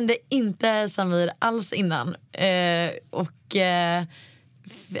 Jag kände inte Samir alls innan.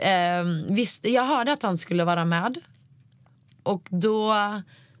 Visst, jag hörde att han skulle vara med. Och då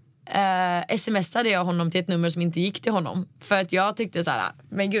smsade jag honom till ett nummer som inte gick till honom. För att jag tyckte så här,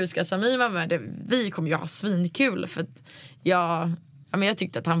 men gud, ska Samir vara med? Vi kommer ju ha svinkul. För att jag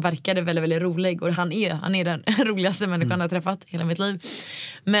tyckte att han verkade väldigt, väldigt rolig. Och han är den roligaste människan jag har träffat hela mitt liv.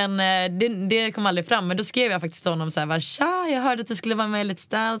 Men det kom aldrig fram. Men då skrev jag faktiskt till honom så här, tja, jag hörde att du skulle vara med i Let's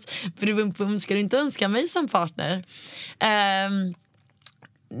Dance. Ska du inte önska mig som partner?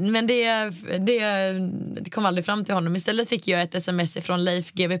 Men det kom aldrig fram till honom. Istället fick jag ett sms från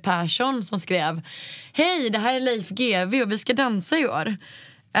Leif GW Persson som skrev: hej, det här är Leif GW och vi ska dansa i år.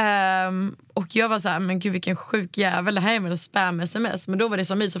 Och jag var så här, men gud vilken sjuk jävel, det här är med en spam-sms. Men då var det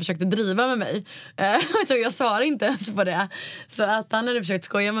som som försökte driva med mig. Så jag svarade inte ens på det. Så att han hade försökt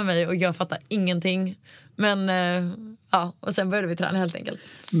skoja med mig och jag fattade ingenting. Men och sen började vi träna helt enkelt.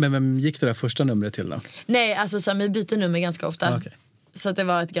 Men vem gick det där första numret till då? Nej, alltså Sami byter nummer ganska ofta. Okay. Så att det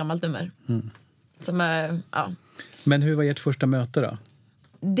var ett gammalt nummer. Men hur var ert första möte då?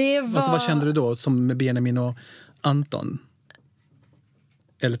 Det var... Alltså, vad kände du då som med Benjamin och Anton?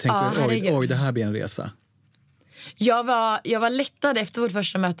 Eller tänkte du, oj, det här blir en resa? Jag var lättad efter vårt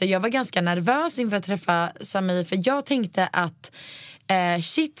första möte. Jag var ganska nervös inför att träffa Sami. För jag tänkte att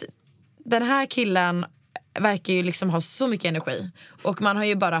den här killen verkar ju liksom ha så mycket energi. Och man har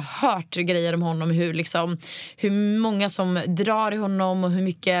ju bara hört grejer om honom. Hur många som drar i honom. Och hur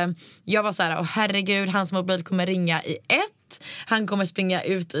mycket... Jag var så här, herregud, hans mobil kommer ringa i 1. Han kommer springa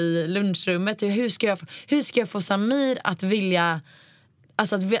ut i lunchrummet. Hur ska jag få Samir att vilja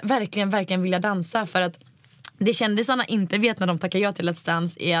Alltså att verkligen vilja dansa. För att det kändisarna inte vet när de tackar ja till Let's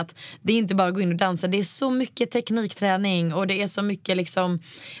Dance är att det inte bara går in och dansa. Det är så mycket teknikträning och det är så mycket liksom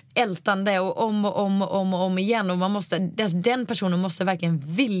ältande och om igen. Och man måste, den personen måste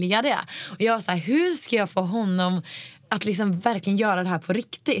verkligen vilja det. Och jag var så här, hur ska jag få honom att liksom verkligen göra det här på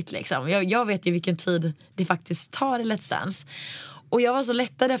riktigt? Liksom? Jag vet ju vilken tid det faktiskt tar i Let's Dance. Och jag var så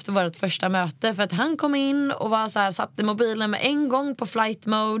lättad efter vårt första möte för att han kom in och var så här, satte mobilen med en gång på flight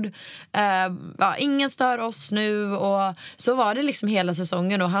mode. Ingen stör oss nu. Och så var det liksom hela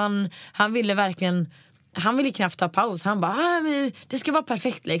säsongen och han ville verkligen, han ville knappt ta paus. Han bara, det ska vara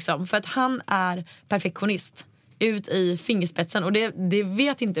perfekt liksom. För att han är perfektionist ut i fingerspetsen. Och det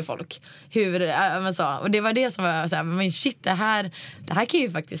vet inte folk hur man sa. Och det var det som var så här, men shit, det här kan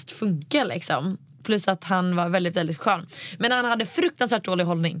ju faktiskt funka liksom. Plus att han var väldigt, väldigt skön. Men han hade fruktansvärt dålig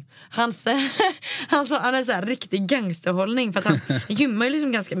hållning. Han hade så här riktig gangsterhållning. För att han gymmar ju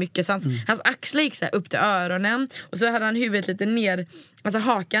liksom ganska mycket. Så hans axlar gick så här upp till öronen. Och så hade han huvudet lite ner. Alltså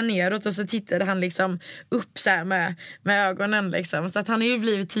hakan neråt. Och så tittade han liksom upp så här med ögonen liksom. Så att han har ju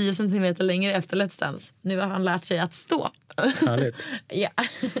blivit 10 centimeter längre efter Let's Dance. Nu har han lärt sig att stå. Härligt. Ja.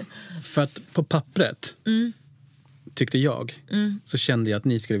 För att på pappret tyckte jag så kände jag att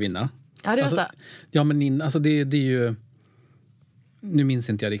ni skulle vinna. Ja, det var alltså, så. Ja, men det är ju... Nu minns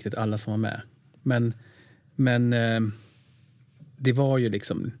inte jag riktigt alla som var med. Men det var ju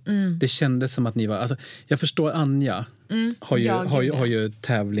liksom... Det kändes som att ni var... Alltså, jag förstår Anja har ju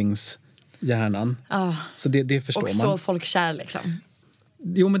tävlingshjärnan. Så det förstår man. Och så folkkär liksom.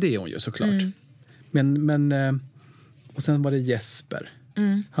 Jo, men det är hon ju såklart. Men och sen var det Jesper.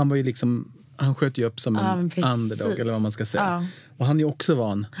 Han var ju liksom... Han sköt ju upp som en underdog, eller vad man ska säga. Ja. Och han är ju också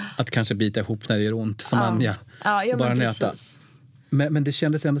van att kanske bita ihop när det gör ont, som Anja. Ja, bara nöta. Men det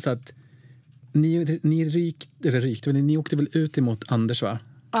kändes ändå så att ni åkte väl ut emot Anders, va?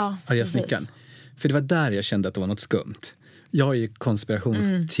 Ja, Arga snickaren. För det var där jag kände att det var något skumt. Jag är ju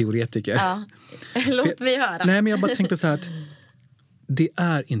konspirationsteoretiker. Ja. Låt mig höra. Nej, men jag bara tänkte så här att det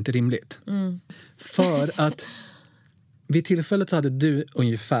är inte rimligt. För att vid tillfället så hade du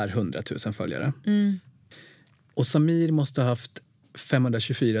ungefär 100 000 följare. Och Samir måste ha haft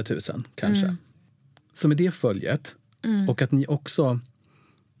 524 000 kanske. Så med det följet och att ni också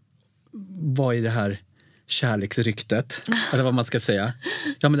var i det här kärleksryktet, eller vad man ska säga.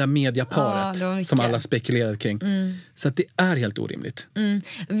 Ja, men det här mediaparet som alla spekulerade kring. Så att det är helt orimligt.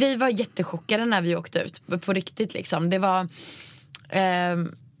 Vi var jättechockade när vi åkte ut på riktigt liksom. Det var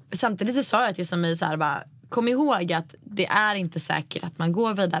samtidigt så sa jag till Samir så här bara, kom ihåg att det är inte säkert att man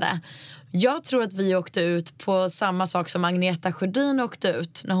går vidare. Jag tror att vi åkte ut på samma sak som Agneta Sjödin åkte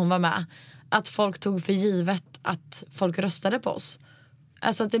ut när hon var med. Att folk tog för givet att folk röstade på oss.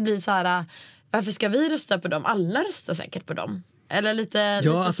 Alltså att det blir så här, varför ska vi rösta på dem? Alla röstar säkert på dem. Eller lite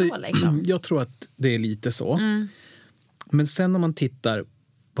alltså, så liksom. Jag tror att det är lite så. Men sen om man tittar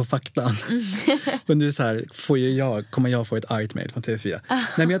på faktan. Och nu så här, kommer jag få ett argt mejl från TV4. Nej,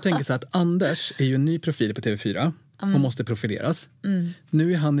 men jag tänker så här att Anders är ju en ny profil på TV4 och måste profileras.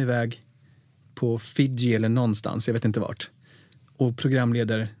 Nu är han iväg på Fiji eller någonstans, jag vet inte vart. Och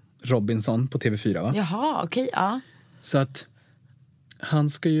programleder Robinson på TV4, va? Jaha, okej, ja. Så att han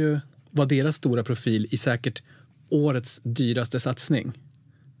ska ju vara deras stora profil i säkert årets dyraste satsning.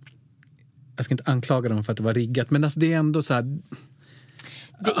 Jag ska inte anklaga dem för att det var riggat, men alltså det är ändå så här...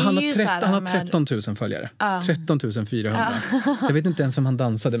 Han har 13 000 följare. 13 400. Jag vet inte ens vem han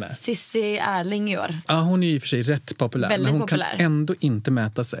dansade med. Cissi Erling i år. Ja, hon är ju i och för sig rätt populär. Väldigt men hon populär. Kan ändå inte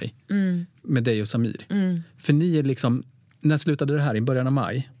mäta sig med dig och Samir. För ni är liksom... När slutade det här? I början av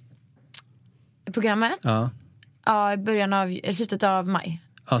maj? Programmet? Ja. Ja, i slutet av maj.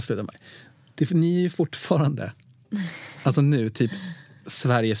 Ja, slutet av maj. För ni är ju fortfarande... alltså nu, typ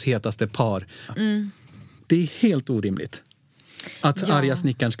Sveriges hetaste par. Det är helt orimligt. Att arga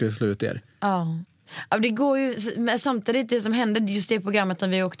snickaren skulle slå ut er. Ja. Det går ju, men samtidigt det som hände just det programmet när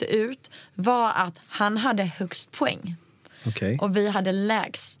vi åkte ut var att han hade högst poäng. Okay. Och vi hade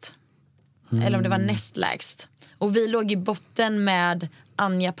lägst. Eller om det var näst lägst. Och vi låg i botten med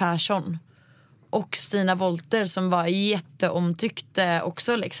Anja Persson och Stina Wolter som var jätteomtyckt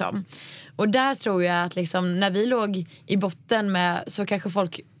också liksom. Och där tror jag att liksom, när vi låg i botten med, så kanske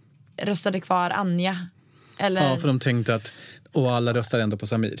folk röstade kvar Anja. Eller... Ja, för de tänkte att och alla röstar ändå på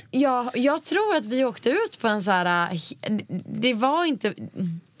Samir. Ja, jag tror att vi åkte ut på en så här... Det var inte...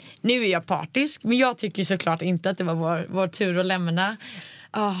 Nu är jag partisk, men jag tycker såklart inte att det var vår tur att lämna.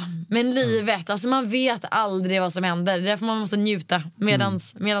 Men livet, alltså man vet aldrig vad som händer. Det är därför man måste njuta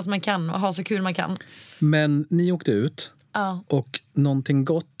medans man kan och ha så kul man kan. Men ni åkte ut och någonting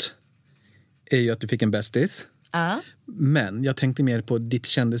gott är ju att du fick en bästis. Men jag tänkte mer på ditt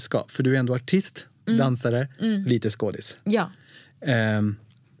kändisskap. För du är ändå artist, dansare, lite skådis. Ja.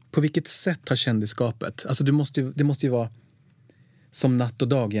 På vilket sätt har kändisskapet... Alltså det måste ju vara som natt och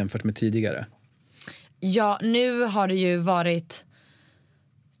dag jämfört med tidigare. Ja, nu har det ju varit...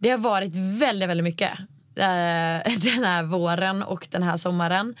 Det har varit väldigt, väldigt mycket. Den här våren och den här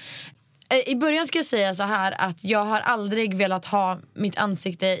sommaren. I början ska jag säga så här att jag har aldrig velat ha mitt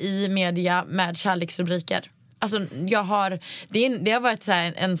ansikte i media med kärleksrubriker. Alltså det har varit så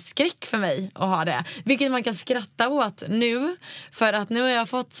här en skräck för mig att ha det. Vilket man kan skratta åt nu. För att nu har jag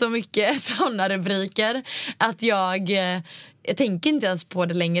fått så mycket sådana rubriker att jag tänker inte ens på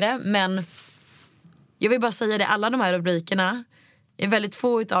det längre. Men jag vill bara säga det, alla de här rubrikerna är väldigt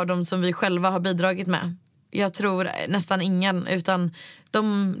få av dem som vi själva har bidragit med. Jag tror nästan ingen, utan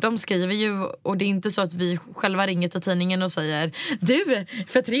de skriver ju, och det är inte så att vi själva ringer till tidningen och säger du,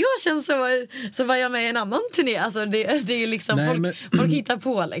 för 3 år sedan så var jag med i en annan turné. Alltså det är liksom, nej, folk hittar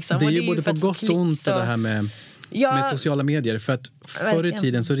på liksom. Det är och ju både på gott och ont det här med sociala medier. För att förr i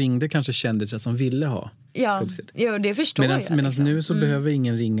tiden så ringde kanske kändisar som ville ha publicitet. Ja, det förstår jag. Medan liksom. Nu så behöver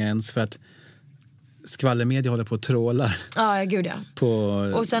ingen ringa ens för att skvallermedia håller på att trålar. Ja, gud ja.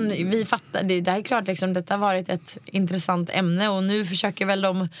 Och sen vi fattar, det är klart liksom, detta har varit ett intressant ämne och nu försöker väl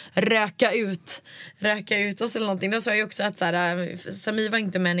de röka ut oss eller någonting. Då sa jag också att så här, Samir var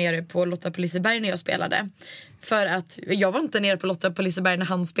inte med nere på Lotta på Liseberg när jag spelade. För att jag var inte nere på Lotta på Liseberg när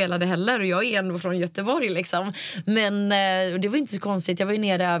han spelade heller. Och jag är ändå från Göteborg liksom. Men det var inte så konstigt. Jag var ju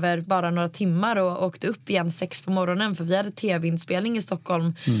nere över bara några timmar och åkte upp igen 6 på morgonen. För vi hade tv-inspelning i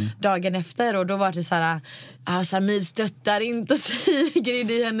Stockholm dagen efter. Och då var det så här, Samir stöttar inte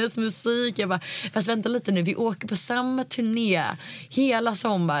Sigrid i hennes musik. Jag bara, fast vänta lite nu, vi åker på samma turné hela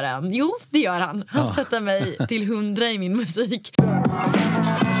sommaren. Jo, det gör han. Han stöttar mig till 100 i min musik.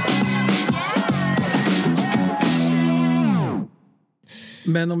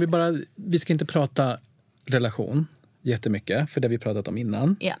 Men om vi ska inte prata relation jättemycket, för det vi pratat om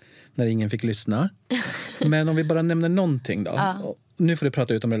innan, när ingen fick lyssna. Men om vi bara nämner någonting då. Nu får du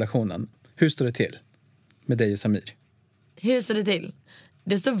prata ut om relationen. Hur står det till med dig och Samir? Hur står det till?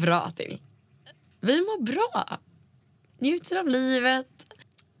 Det står bra till. Vi mår bra. Njuter av livet.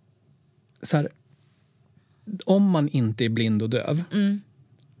 Så här, om man inte är blind och döv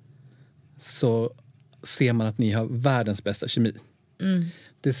så ser man att ni har världens bästa kemi.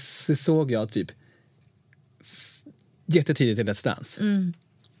 Det såg jag typ jättetidigt i Let's Dance.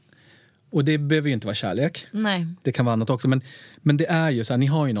 Och det behöver ju inte vara kärlek. Nej. Det kan vara annat också. Men det är ju så här, ni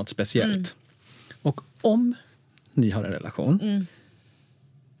har ju något speciellt. Och om ni har en relation,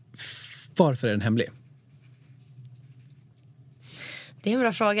 varför är den hemlig? Det är en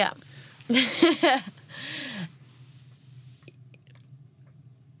bra fråga.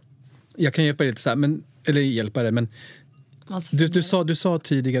 Jag kan hjälpa dig lite så här, men du sa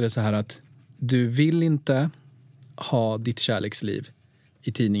tidigare så här att du vill inte ha ditt kärleksliv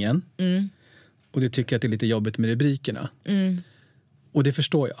i tidningen. Och du tycker att det är lite jobbigt med rubrikerna. Och det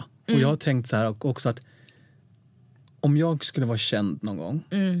förstår jag. Och jag har tänkt så här också att om jag skulle vara känd någon gång,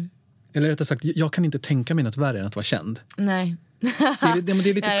 eller rättare sagt, jag kan inte tänka mig något värre än att vara känd. Nej. Det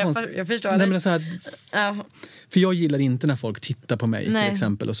är lite konstigt. Jag förstår det. det. Men så här, för jag gillar inte när folk tittar på mig till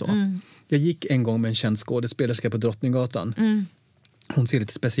exempel och så. Jag gick en gång med en känd skådespelerska på Drottninggatan. Hon ser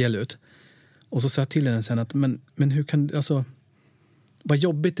lite speciell ut. Och så sa jag till henne sen att men hur kan, alltså, vad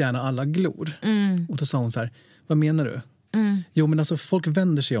jobbigt det är när alla glor. Och då sa hon så här, vad menar du? Jo, men alltså folk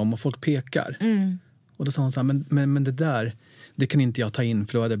vänder sig om och folk pekar. Och då sa hon så här, men det där, det kan inte jag ta in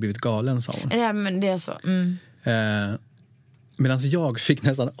för då hade jag blivit galen, sa hon. Ja, men det är så. Medan jag fick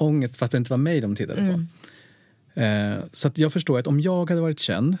nästan ångest fast det inte var mig de tittade på. Så att jag förstår att om jag hade varit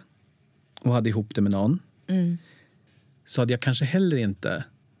känd och hade ihop det med någon så hade jag kanske heller inte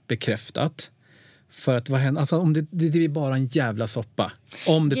bekräftat. För att vad händer, alltså om det är bara en jävla soppa.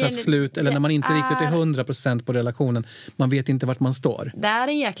 Om det tar slut eller när man inte riktigt är 100% på relationen. Man vet inte vart man står. Det är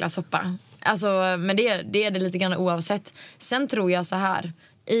en jäkla soppa. Alltså, men det är det lite grann oavsett. Sen tror jag så här.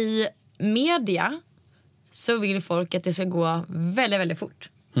 I media så vill folk att det ska gå väldigt, väldigt fort.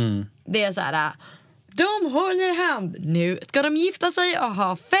 Det är så här, de håller hand. Nu ska de gifta sig och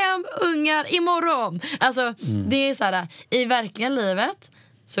ha 5 ungar imorgon. Alltså, det är så här, i verkliga livet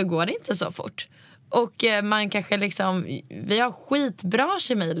så går det inte så fort. Och man kanske liksom, vi har skitbra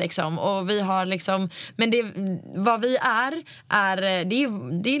kemi liksom, och vi har liksom, men vad vi är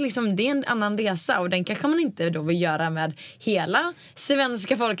det är liksom, det är en annan resa, och den kanske man inte då vill göra med hela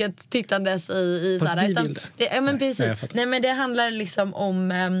svenska folket tittandes i fast sådär, vi utan vill det. Ja, men precis. Nej, men det handlar liksom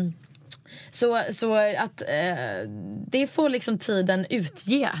om så att det får liksom tiden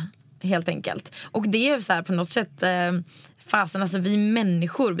utge helt enkelt. Och det är ju så här på något sätt fasen, alltså vi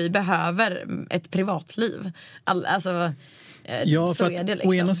människor, vi behöver ett privatliv. Ja, så för är det att liksom.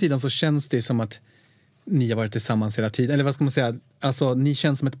 å ena sidan så känns det som att ni har varit tillsammans hela tiden. Eller vad ska man säga? Alltså, ni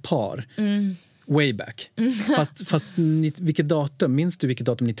känns som ett par. Way back. Fast vilket datum? Minns du vilket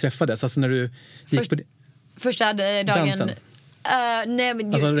datum ni träffades? Alltså när du gick på första dagen... dansen? Nej,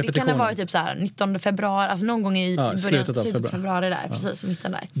 men Alltså, det kan ha varit typ så här 19 februari, alltså någon gång i början, slutet av februari där, precis,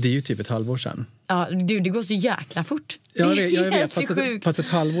 mitten där. Det är ju typ ett halvår sedan. Ja, det går så jäkla fort. Jag vet Helt fast ett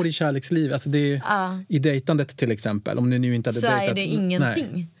halvår i kärleksliv, alltså det är, i dejtandet till exempel, om ni nu inte hade så dejtat. Så är det ingenting.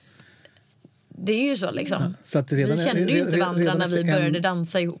 Nej. Det är ju så liksom. Ja, så att redan, vi kände ju inte varandra när vi började en,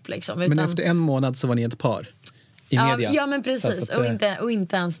 dansa ihop liksom. Men efter en månad så var ni ett par. I media. Ja, men precis. Så att, och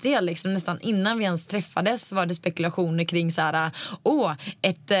inte ens det liksom. Nästan innan vi ens träffades var det spekulationer kring så här,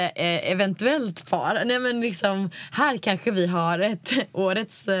 ett eventuellt par. Nej, men liksom, här kanske vi har ett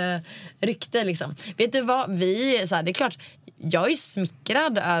årets rykte liksom. Vet du vad, så här, det är klart, jag är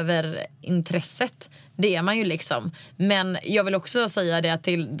smickrad över intresset. Det är man ju liksom. Men jag vill också säga det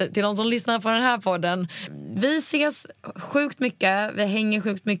till de som lyssnar på den här podden. Vi ses sjukt mycket. Vi hänger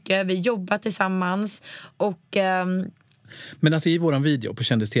sjukt mycket. Vi jobbar tillsammans. Och... Men alltså i våran video på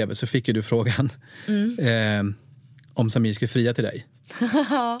Kändis TV så fick ju du frågan om Samir skulle fria till dig.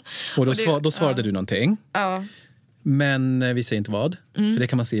 Och då svarade du någonting. Ja. Men vi säger inte vad. För det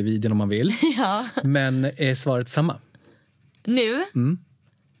kan man se i videon om man vill. Ja. Men är svaret samma? Nu?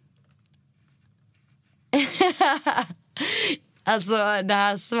 Alltså det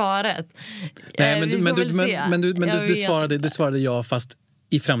här svaret. Nej, men du svarade ja, fast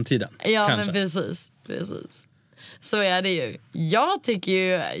i framtiden. Ja, kanske. men precis. Så är det ju. Jag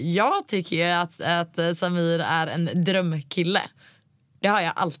tycker ju att Samir är en drömkille. Det har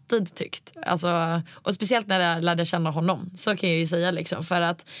jag alltid tyckt. Alltså, och speciellt när jag lärde känna honom. Så kan jag ju säga liksom. För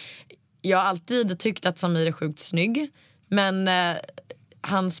att jag har alltid tyckt att Samir är sjukt snygg. Men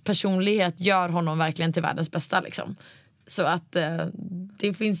hans personlighet gör honom verkligen till världens bästa liksom. Så att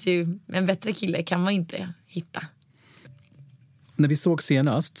det finns ju en bättre kille kan man inte hitta. När vi såg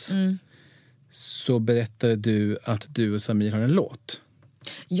senast så berättade du att du och Samir har en låt.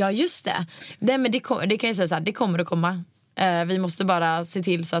 Ja, just det. Nej, men det kan jag säga så här, det kommer att komma. Vi måste bara se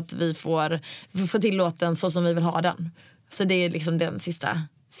till så att vi får till låten så som vi vill ha den. Så det är liksom den sista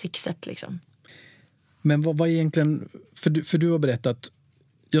fixet liksom. Men vad egentligen, för du har berättat,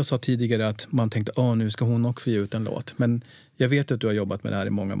 jag sa tidigare att man tänkte, nu ska hon också ge ut en låt. Men jag vet att du har jobbat med det här i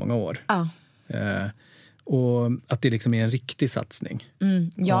många, många år. Ja. Och att det liksom är en riktig satsning.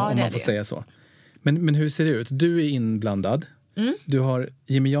 Ja, om man får säga så. Men hur ser det ut? Du är inblandad. Du har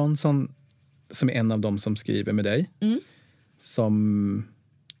Jimmy Jansson som är en av dem som skriver med dig. Som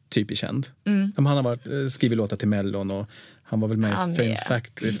typ är känd. Han har skrivit låtar till Mellon och han var väl med i Fame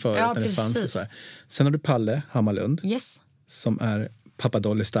Factory förut när det fanns. Och så här. Sen har du Palle Hammarlund. Yes. Som är Papa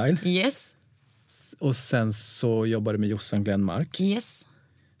Dolly Style. Yes. Och sen så jobbar du med Jossan Glenmark. Yes.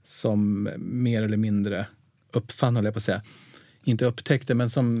 Som mer eller mindre uppfann, håller jag på att säga. Inte upptäckte, men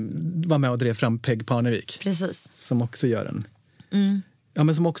som var med och drev fram Peg Parnevik. Precis. Som också gör ja,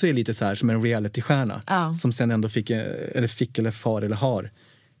 men som också är lite så här som en reality-stjärna. Ja. Som sen ändå har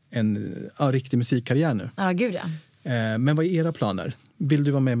en riktig musikkarriär nu. Ja, gud ja. Men vad är era planer? Vill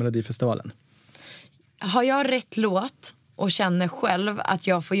du vara med i Melodifestivalen? Har jag rätt låt och känner själv att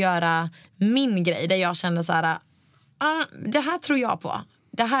jag får göra min grej där jag känner så här, det här tror jag på.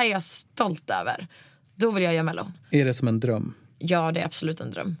 Det här är jag stolt över. Då vill jag göra Mello. Är det som en dröm? Ja, det är absolut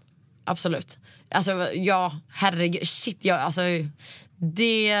en dröm. Absolut. Alltså, ja, herregud. Shit, alltså,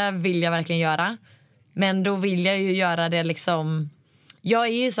 det vill jag verkligen göra. Men då vill jag ju göra det liksom... Jag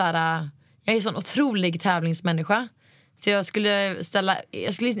är ju så här... Jag är en sån otrolig tävlingsmänniska. Så jag skulle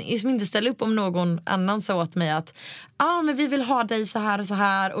liksom inte ställa upp om någon annan sa åt mig att men vi vill ha dig så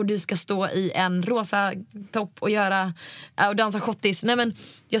här och du ska stå i en rosa topp och dansa schottis. Nej, men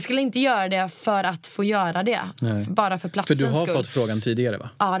jag skulle inte göra det för att få göra det. Nej. Bara för platsens skull. För du har fått frågan tidigare, va?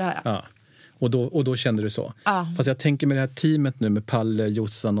 Ja, det har jag. Ja. Och då kände du så. Ja. Fast jag tänker med det här teamet nu med Palle,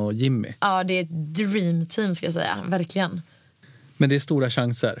 Jossan och Jimmy. Ja, det är ett dream team ska jag säga. Verkligen. Men det är stora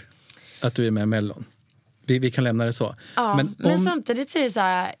chanser att du är med i Mellon. Vi kan lämna det så. Ja, men samtidigt så är det så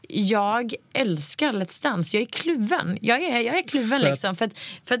här, jag älskar Let's Dance. Jag är kluven. Jag är kluven liksom. För att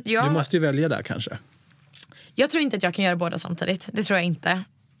jag... Du måste ju välja där kanske. Jag tror inte att jag kan göra båda samtidigt. Det tror jag inte.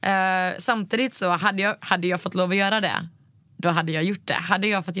 Samtidigt så hade jag fått lov att göra det. Då hade jag gjort det. Hade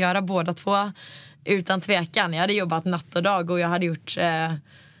jag fått göra båda två utan tvekan. Jag hade jobbat natt och dag och jag hade gjort...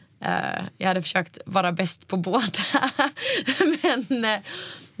 jag hade försökt vara bäst på båda.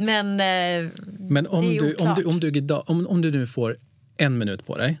 Men om du nu får 1 minut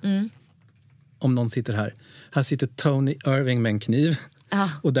på dig. Om någon sitter här. Här sitter Tony Irving med en kniv.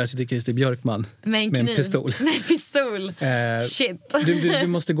 Och där sitter Christer Björkman med en pistol. Nej, pistol. Shit. Du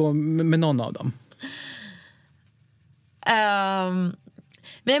måste gå med någon av dem.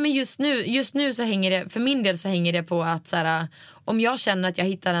 Men just nu så hänger det, för min del så hänger det på att så här, om jag känner att jag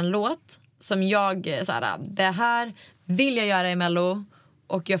hittar en låt som jag så här, det här vill jag göra i Mello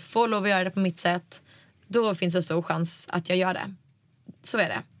och jag får lov att göra det på mitt sätt, då finns det stor chans att jag gör det. Så är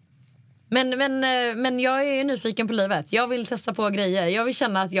det. Men jag är nyfiken på livet. Jag vill testa på grejer. Jag vill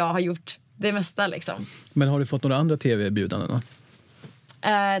känna att jag har gjort det mesta liksom. Men har du fått några andra tv-erbjudanden då?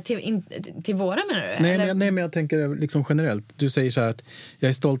 Till våra menar du? Nej, men jag tänker liksom generellt. Du säger så här att jag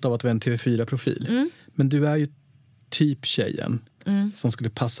är stolt av att vara en TV4-profil. Men du är ju typ tjejen som skulle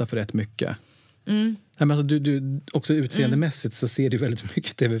passa för rätt mycket. Nej, men alltså, du också utseendemässigt så ser du väldigt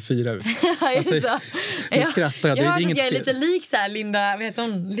mycket TV4 ut. Alltså, jag skrattar. Jag hörde att jag är lite lik så här Linda, vad heter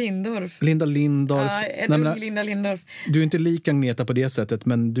hon? Lindorff. Linda Lindorff. Linda Lindorff. Du är inte lika Agneta på det sättet,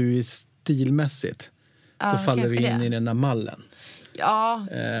 men du är stilmässigt så faller du in i den där mallen. Ja.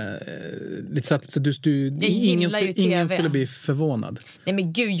 Lite så att ingen skulle bli förvånad. Nej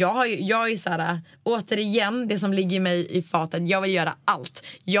men gud, jag är så här, återigen, det som ligger mig i fatet, jag vill göra allt.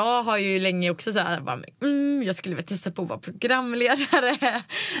 Jag har ju länge också så här, jag skulle väl testa på att vara programledare.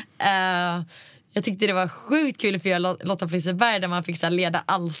 Jag tyckte det var sjukt kul för Lotta Fliserberg där man fick så här leda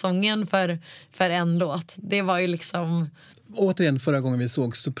allsången för en låt. Det var ju liksom... Återigen, förra gången vi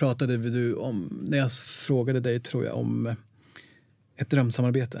såg så pratade du om, när jag frågade dig tror jag om ett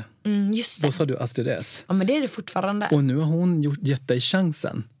drömsamarbete. Just det. Då sa du Astrid S. Ja, men det är det fortfarande. Och nu har hon gett dig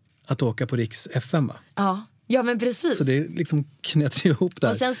chansen att åka på Riks FM, va? Ja, men precis. Så det liksom knöts ihop där.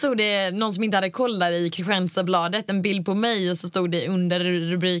 Och sen stod det, någon som inte hade koll där i Kristianstadsbladet, en bild på mig och så stod det under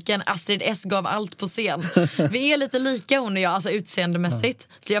rubriken Astrid S gav allt på scen. Vi är lite lika hon och jag, alltså utseendemässigt.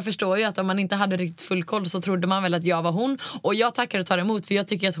 Så jag förstår ju att om man inte hade riktigt full koll så trodde man väl att jag var hon. Och jag tackar och tar emot för jag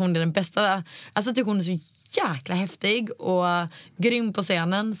tycker att hon är den bästa. Alltså jag tycker hon är så jäkla häftig och grym på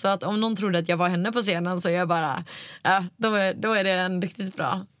scenen. Så att om någon trodde att jag var henne på scenen så är jag bara, då är det en riktigt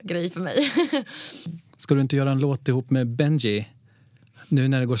bra grej för mig. Ska du inte göra en låt ihop med Benji nu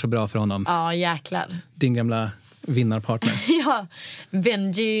när det går så bra för honom? Ja, jäklar. Din gamla vinnarpartner. Ja,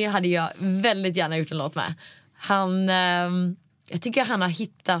 Benji hade jag väldigt gärna gjort en låt med. Jag tycker han har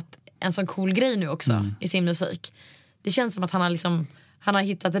hittat en sån cool grej nu också i sin musik. Det känns som att han har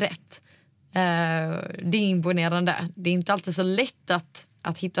hittat rätt. Det är imponerande. Det är inte alltid så lätt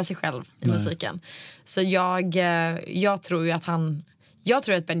att hitta sig själv i musiken. Så jag tror ju att jag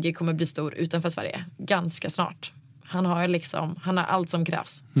tror att Benji kommer bli stor utanför Sverige ganska snart. Han har allt som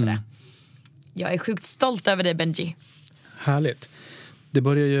krävs för det. Jag är sjukt stolt över det, Benji. Härligt. Det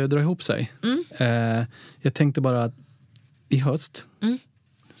börjar ju dra ihop sig. Jag tänkte bara att i höst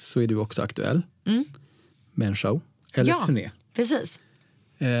så är du också aktuell med en show eller turné. Precis.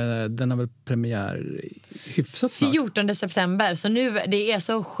 Den har väl premiär hyfsat snart. 14 september, så nu, det är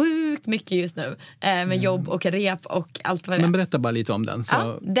så sjukt mycket just nu med jobb och rep och allt vad det är. Men berätta bara lite om den. Så...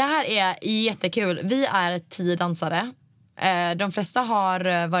 Ja, det här är jättekul. Vi är 10 dansare. De flesta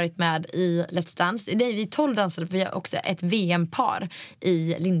har varit med i Let's Dance. Det är vi 12 dansare, för vi har också ett VM-par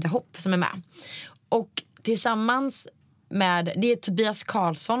i lindehopp som är med. Och tillsammans med, det är Tobias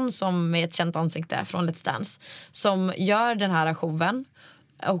Karlsson som är ett känt ansikte från Let's Dance som gör den här showen.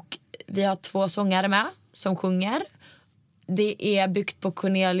 Och vi har 2 sångare med som sjunger. Det är byggt på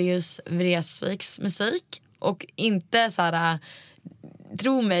Cornelius Vreeswijks musik. Och inte så här,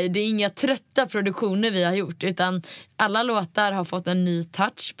 tro mig, det är inga trötta produktioner vi har gjort. Utan alla låtar har fått en ny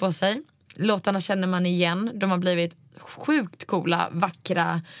touch på sig. Låtarna känner man igen. De har blivit sjukt coola,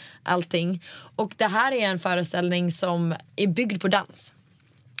 vackra, allting. Och det här är en föreställning som är byggd på dans.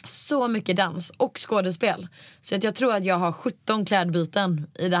 Så mycket dans och skådespel. Så att jag tror att jag har 17 klädbyten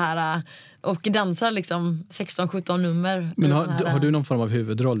i det här och dansar liksom 16-17 nummer. Men har du någon form av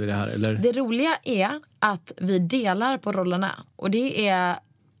huvudroll i det här? Eller? Det roliga är att vi delar på rollerna. Och det är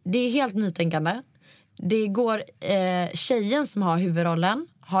helt nytänkande. Det går, tjejen som har huvudrollen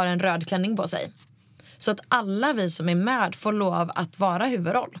har en röd klänning på sig. Så att alla vi som är med får lov att vara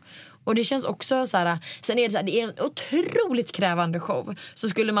huvudroll. Och det känns också så här, sen är det så här, det är en otroligt krävande show. Så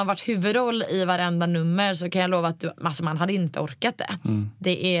skulle man varit huvudroll i varenda nummer så kan jag lova att man hade inte orkat det.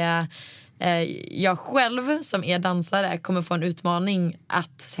 Det är jag själv som är dansare kommer få en utmaning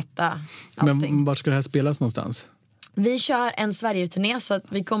att sätta allting. Men var ska det här spelas någonstans? Vi kör en Sverige-turné så att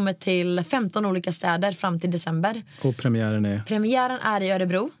vi kommer till 15 olika städer fram till december. Och premiären är? Premiären är i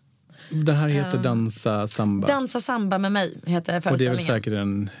Örebro. Den här heter Dansa Samba. Dansa Samba med mig heter föreställningen. Och det är väl säkert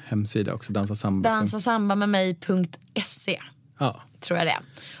en hemsida också, Dansa Samba. Dansasambamedmej.se. Ja. Tror jag det.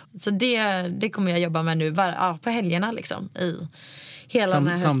 Så det kommer jag jobba med nu på helgerna liksom, i hela den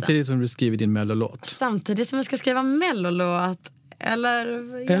här hösten. Samtidigt som du skriver din mellolåt. Samtidigt som jag ska skriva mellolåt. Eller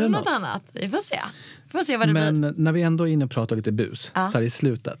göra något annat. Vi får se vad det blir. Men när vi ändå är inne och pratar lite bus, så här i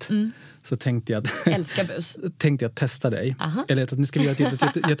slutet, så tänkte jag att älskar bus. tänkte jag testa dig. Eller att nu ska vi göra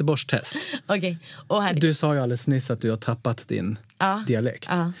ett Göteborgstest. Okej. Du sa ju alldeles nyss att du har tappat din dialekt.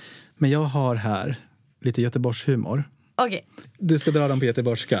 Men jag har här lite Göteborgshumor. Okej. Du ska dra dem på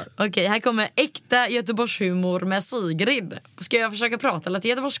göteborgska. Okej, här kommer äkta Göteborgshumor med Sigrid. Ska jag försöka prata lite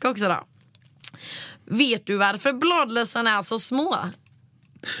göteborgska också då? Vet du varför bladlössen är så små?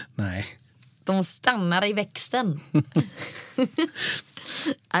 Nej. De stannar i växten.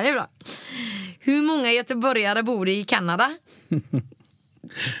 Ja, det är bra. Hur många göteborgare bor i Kanada?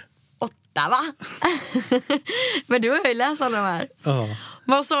 8, va? Men du har ju läst alla de här. Ja.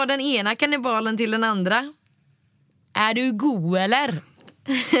 Vad sa den ena kannibalen till den andra? Är du god eller?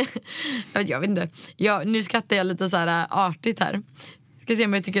 Jag vet inte. Nu skrattar jag lite så här artigt här. Ska se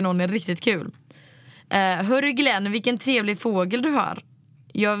om jag tycker någon är riktigt kul. Hörru Glenn, vilken trevlig fågel du har.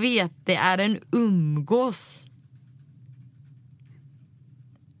 Jag vet, det är en umgås.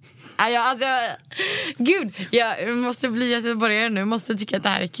 Gud, jag måste bli göteborgare nu. Måste tycka att det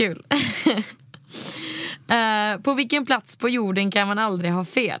här är kul. På vilken plats på jorden kan man aldrig ha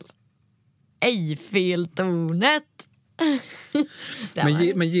fel? Eiffeltornet.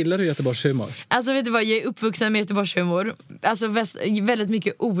 Men gillar du Göteborgshumor? Alltså vet du vad, jag är uppvuxen med Göteborgshumor. Alltså väldigt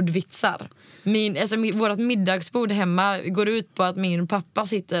mycket ordvitsar. Vårat middagsbord hemma går ut på att min pappa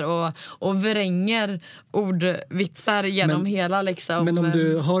sitter och vränger ordvitsar genom hela liksom. Men om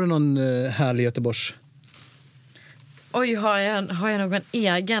du har någon härlig Göteborgs... Oj, har jag någon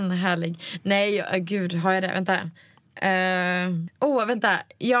egen härlig? Nej, gud, har jag det? Vänta. Vänta.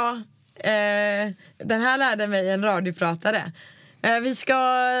 Ja. Den här lärde mig en radiopratare. Vi ska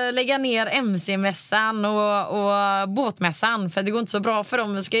lägga ner MC-mässan och båtmässan, för det går inte så bra för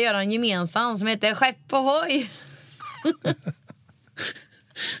dem. Vi ska göra en gemensam som heter Skepp och hoj.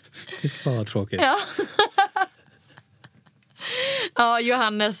 Fy fan tråkigt. Ja. Ja,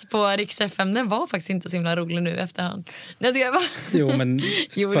 Johannes på Rix FM, den var faktiskt inte så himla rolig nu efterhand. Jo, men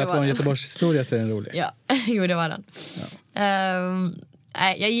för att vara en Göteborgshistoria så är den rolig. Ja, jo, det var den. Ja.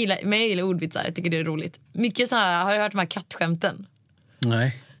 Nej, jag gillar ordvitsar, jag tycker det är roligt. Mycket så här, har du hört de här kattskämten?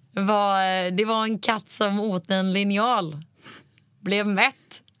 Nej. Det var en katt som åt en linjal. Blev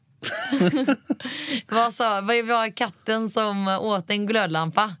mätt. Vad var katten som åt en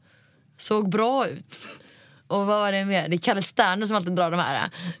glödlampa? Såg bra ut. Och vad var det mer? Det är Kalle Sterner som alltid drar de här.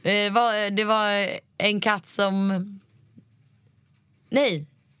 Det var en katt som... Nej.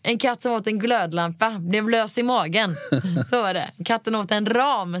 En katt som åt en glödlampa blev lös i magen. Så var det. Katten åt en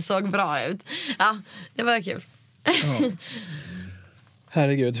ram, såg bra ut. Ja, det var kul. Ja.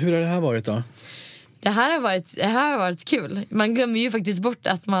 Herregud, hur har det här varit då? Det här har varit kul. Man glömmer ju faktiskt bort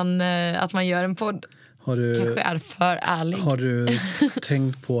att man gör en podd. Kanske är för ärlig. Har du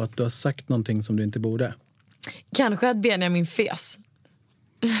tänkt på att du har sagt någonting som du inte borde? Kanske att Benjamin fes.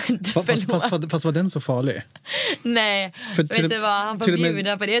 Fast var den så farlig? Nej, vet du vad, han får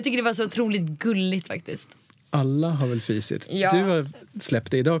bjuda på det. Jag tycker det var så otroligt gulligt faktiskt. Alla har väl fisit. Ja. Du har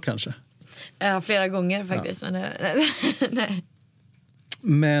släppt det idag kanske? Ja, flera gånger faktiskt. Ja. Nej.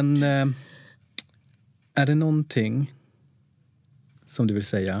 Men är det någonting som du vill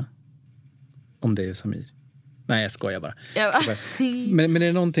säga om dig och Samir? Nej, jag skojar bara. Ja. Men är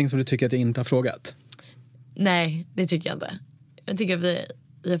det någonting som du tycker att jag inte har frågat? Nej, det tycker jag inte. Jag tycker att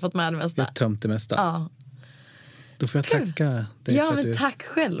vi har fått med det mesta. Jag har tömt det mesta. Ja. Då får jag tacka dig för att du tack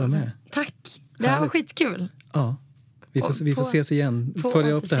själv. var med. Tack. Det här var skitkul. Ja. Vi får ses igen.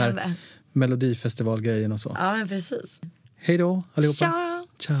 Följa upp det här Melodifestivalgrejen och så. Ja, men precis. Hej då allihopa. Ciao.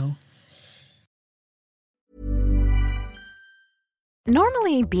 Ciao.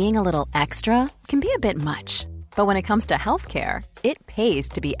 Normally, being a little extra can be a bit much. But when it comes to healthcare, it pays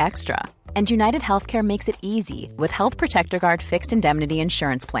to be extra. And United Healthcare makes it easy with Health Protector Guard fixed indemnity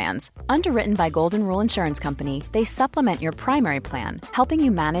insurance plans. Underwritten by Golden Rule Insurance Company, they supplement your primary plan, helping you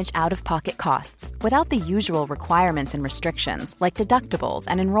manage out-of-pocket costs without the usual requirements and restrictions like deductibles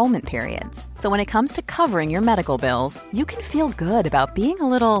and enrollment periods. So when it comes to covering your medical bills, you can feel good about being a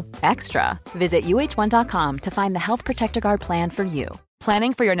little extra. Visit uh1.com to find the Health Protector Guard plan for you.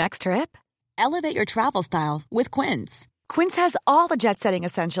 Planning for your next trip? Elevate your travel style with Quince. Quince has all the jet-setting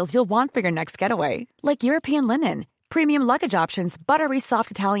essentials you'll want for your next getaway, like European linen, premium luggage options, buttery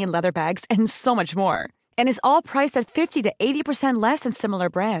soft Italian leather bags, and so much more. And is all priced at 50 to 80% less than similar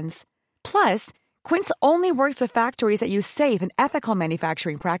brands. Plus, Quince only works with factories that use safe and ethical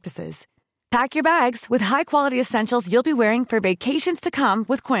manufacturing practices. Pack your bags with high-quality essentials you'll be wearing for vacations to come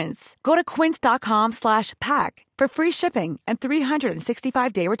with Quince. Go to quince.com/pack for free shipping and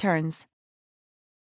 365-day returns.